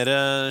mer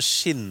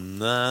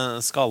skinnende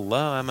skalle,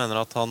 og jeg mener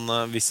at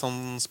hvis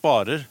han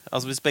sparer,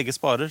 altså hvis begge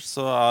sparer,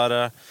 så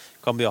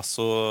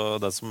Cambiasso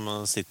den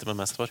som sitter med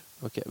mest for.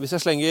 Ok, hvis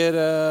jeg slenger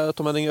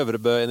Tom Henning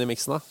Øvrebø inn i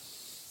miksen da?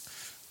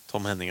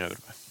 Tom Henning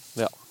Øvrebø.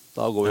 Ja,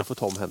 da går vi for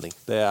Tom Henning.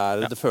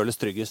 Det føles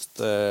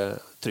tryggest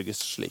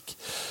slik.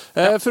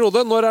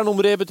 Frode, når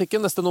nummeret i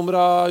butikken? Neste nummer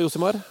av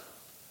Josimar?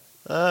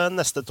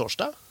 Neste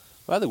torsdag.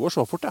 Nei, det går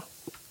så fort, ja.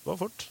 Det går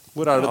fort.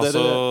 Hvor det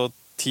dere?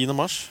 10.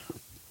 mars.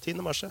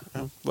 10. mars, ja.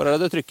 Hvor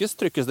det trykkes?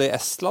 Trykkes det i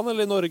Estland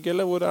eller i Norge,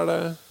 eller hvor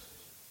det?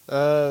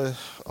 Det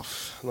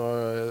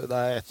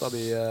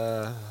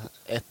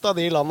et av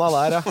de landene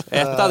der, ja.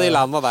 Et av de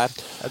landene der.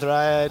 Jeg tror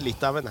det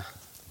Litauen.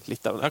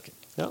 Litauen, ok.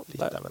 Ja,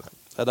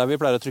 det der vi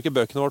pleier å trykke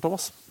bøkene våre,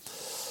 Thomas.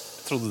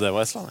 Jeg trodde det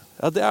var Estland.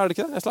 Ja, det det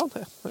ikke det? Estland?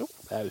 Jo,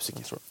 jeg er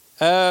usikker, tror jeg.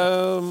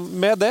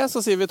 Med det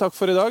så sier vi takk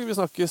for i dag. Vi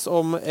snakkes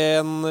om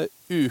en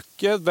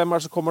uke. Hvem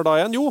det som kommer da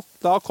igjen? Jo,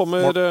 da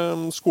kommer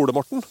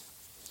Skole-Morten.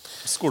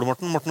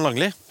 Skole-Morten, Morten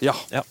Langli. Ja.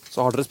 Så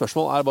har dere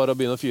spørsmål, bare å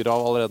begynne å fyre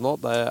av allerede nå.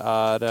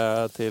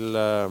 Det til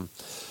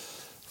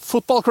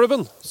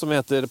fotballklubben, som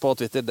heter på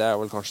Twitter. Det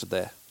vel kanskje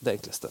det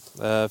enkleste.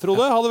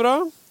 Frode, ha det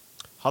bra.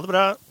 Ha det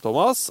bra.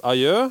 Thomas,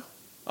 adjø.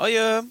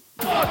 Adjø.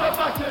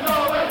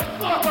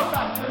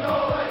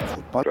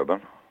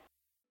 Fotballklubben.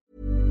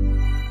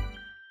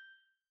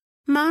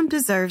 Mom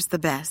deserves the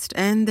best,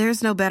 and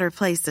there's no better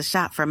place to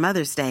shop for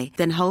Mother's Day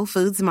than Whole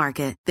Foods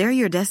Market. They're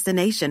your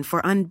destination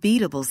for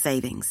unbeatable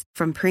savings,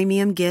 from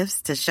premium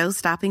gifts to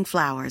show-stopping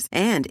flowers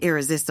and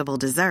irresistible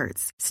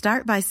desserts.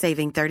 Start by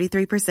saving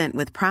 33%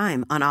 with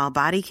Prime on all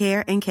body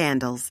care and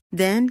candles.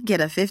 Then get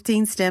a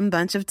 15-stem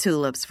bunch of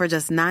tulips for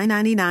just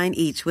 $9.99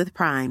 each with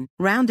Prime.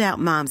 Round out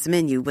Mom's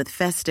menu with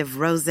festive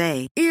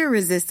rosé,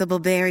 irresistible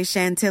berry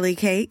chantilly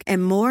cake,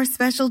 and more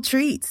special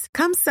treats.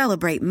 Come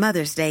celebrate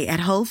Mother's Day at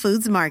Whole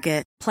Foods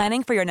Market.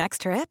 Planning for your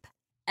next trip?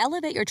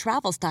 Elevate your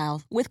travel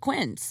style with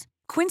Quince.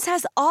 Quince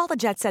has all the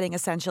jet-setting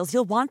essentials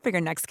you'll want for your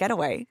next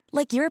getaway,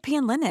 like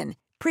European linen,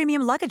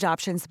 premium luggage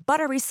options,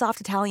 buttery soft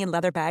Italian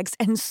leather bags,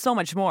 and so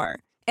much more.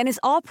 And is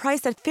all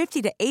priced at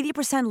 50 to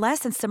 80% less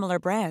than similar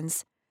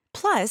brands.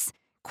 Plus,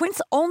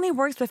 Quince only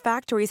works with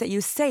factories that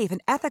use safe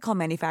and ethical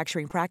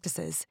manufacturing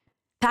practices.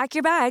 Pack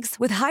your bags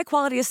with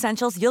high-quality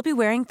essentials you'll be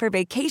wearing for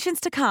vacations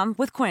to come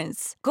with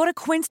Quince. Go to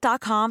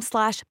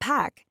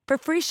quince.com/pack for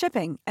free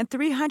shipping and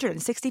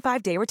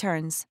 365-day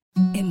returns.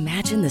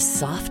 Imagine the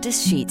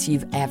softest sheets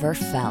you've ever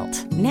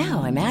felt.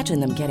 Now imagine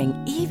them getting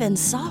even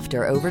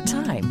softer over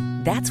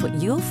time. That's what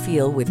you'll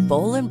feel with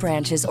Boll &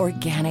 Branch's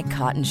organic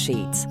cotton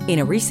sheets. In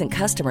a recent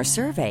customer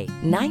survey,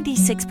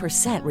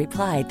 96%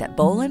 replied that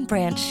Boll &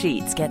 Branch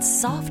sheets get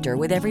softer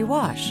with every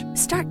wash.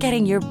 Start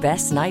getting your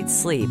best night's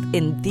sleep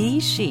in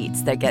these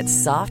sheets that get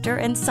softer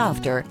and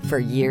softer for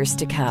years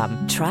to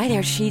come. Try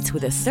their sheets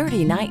with a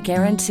 30-night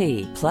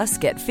guarantee. Plus,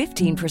 get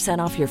 15%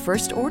 off your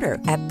first order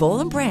at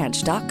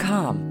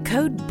bollandbranch.com.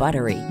 Code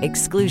BUTTERY.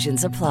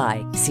 Exclusions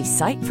apply. See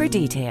site for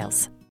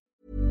details.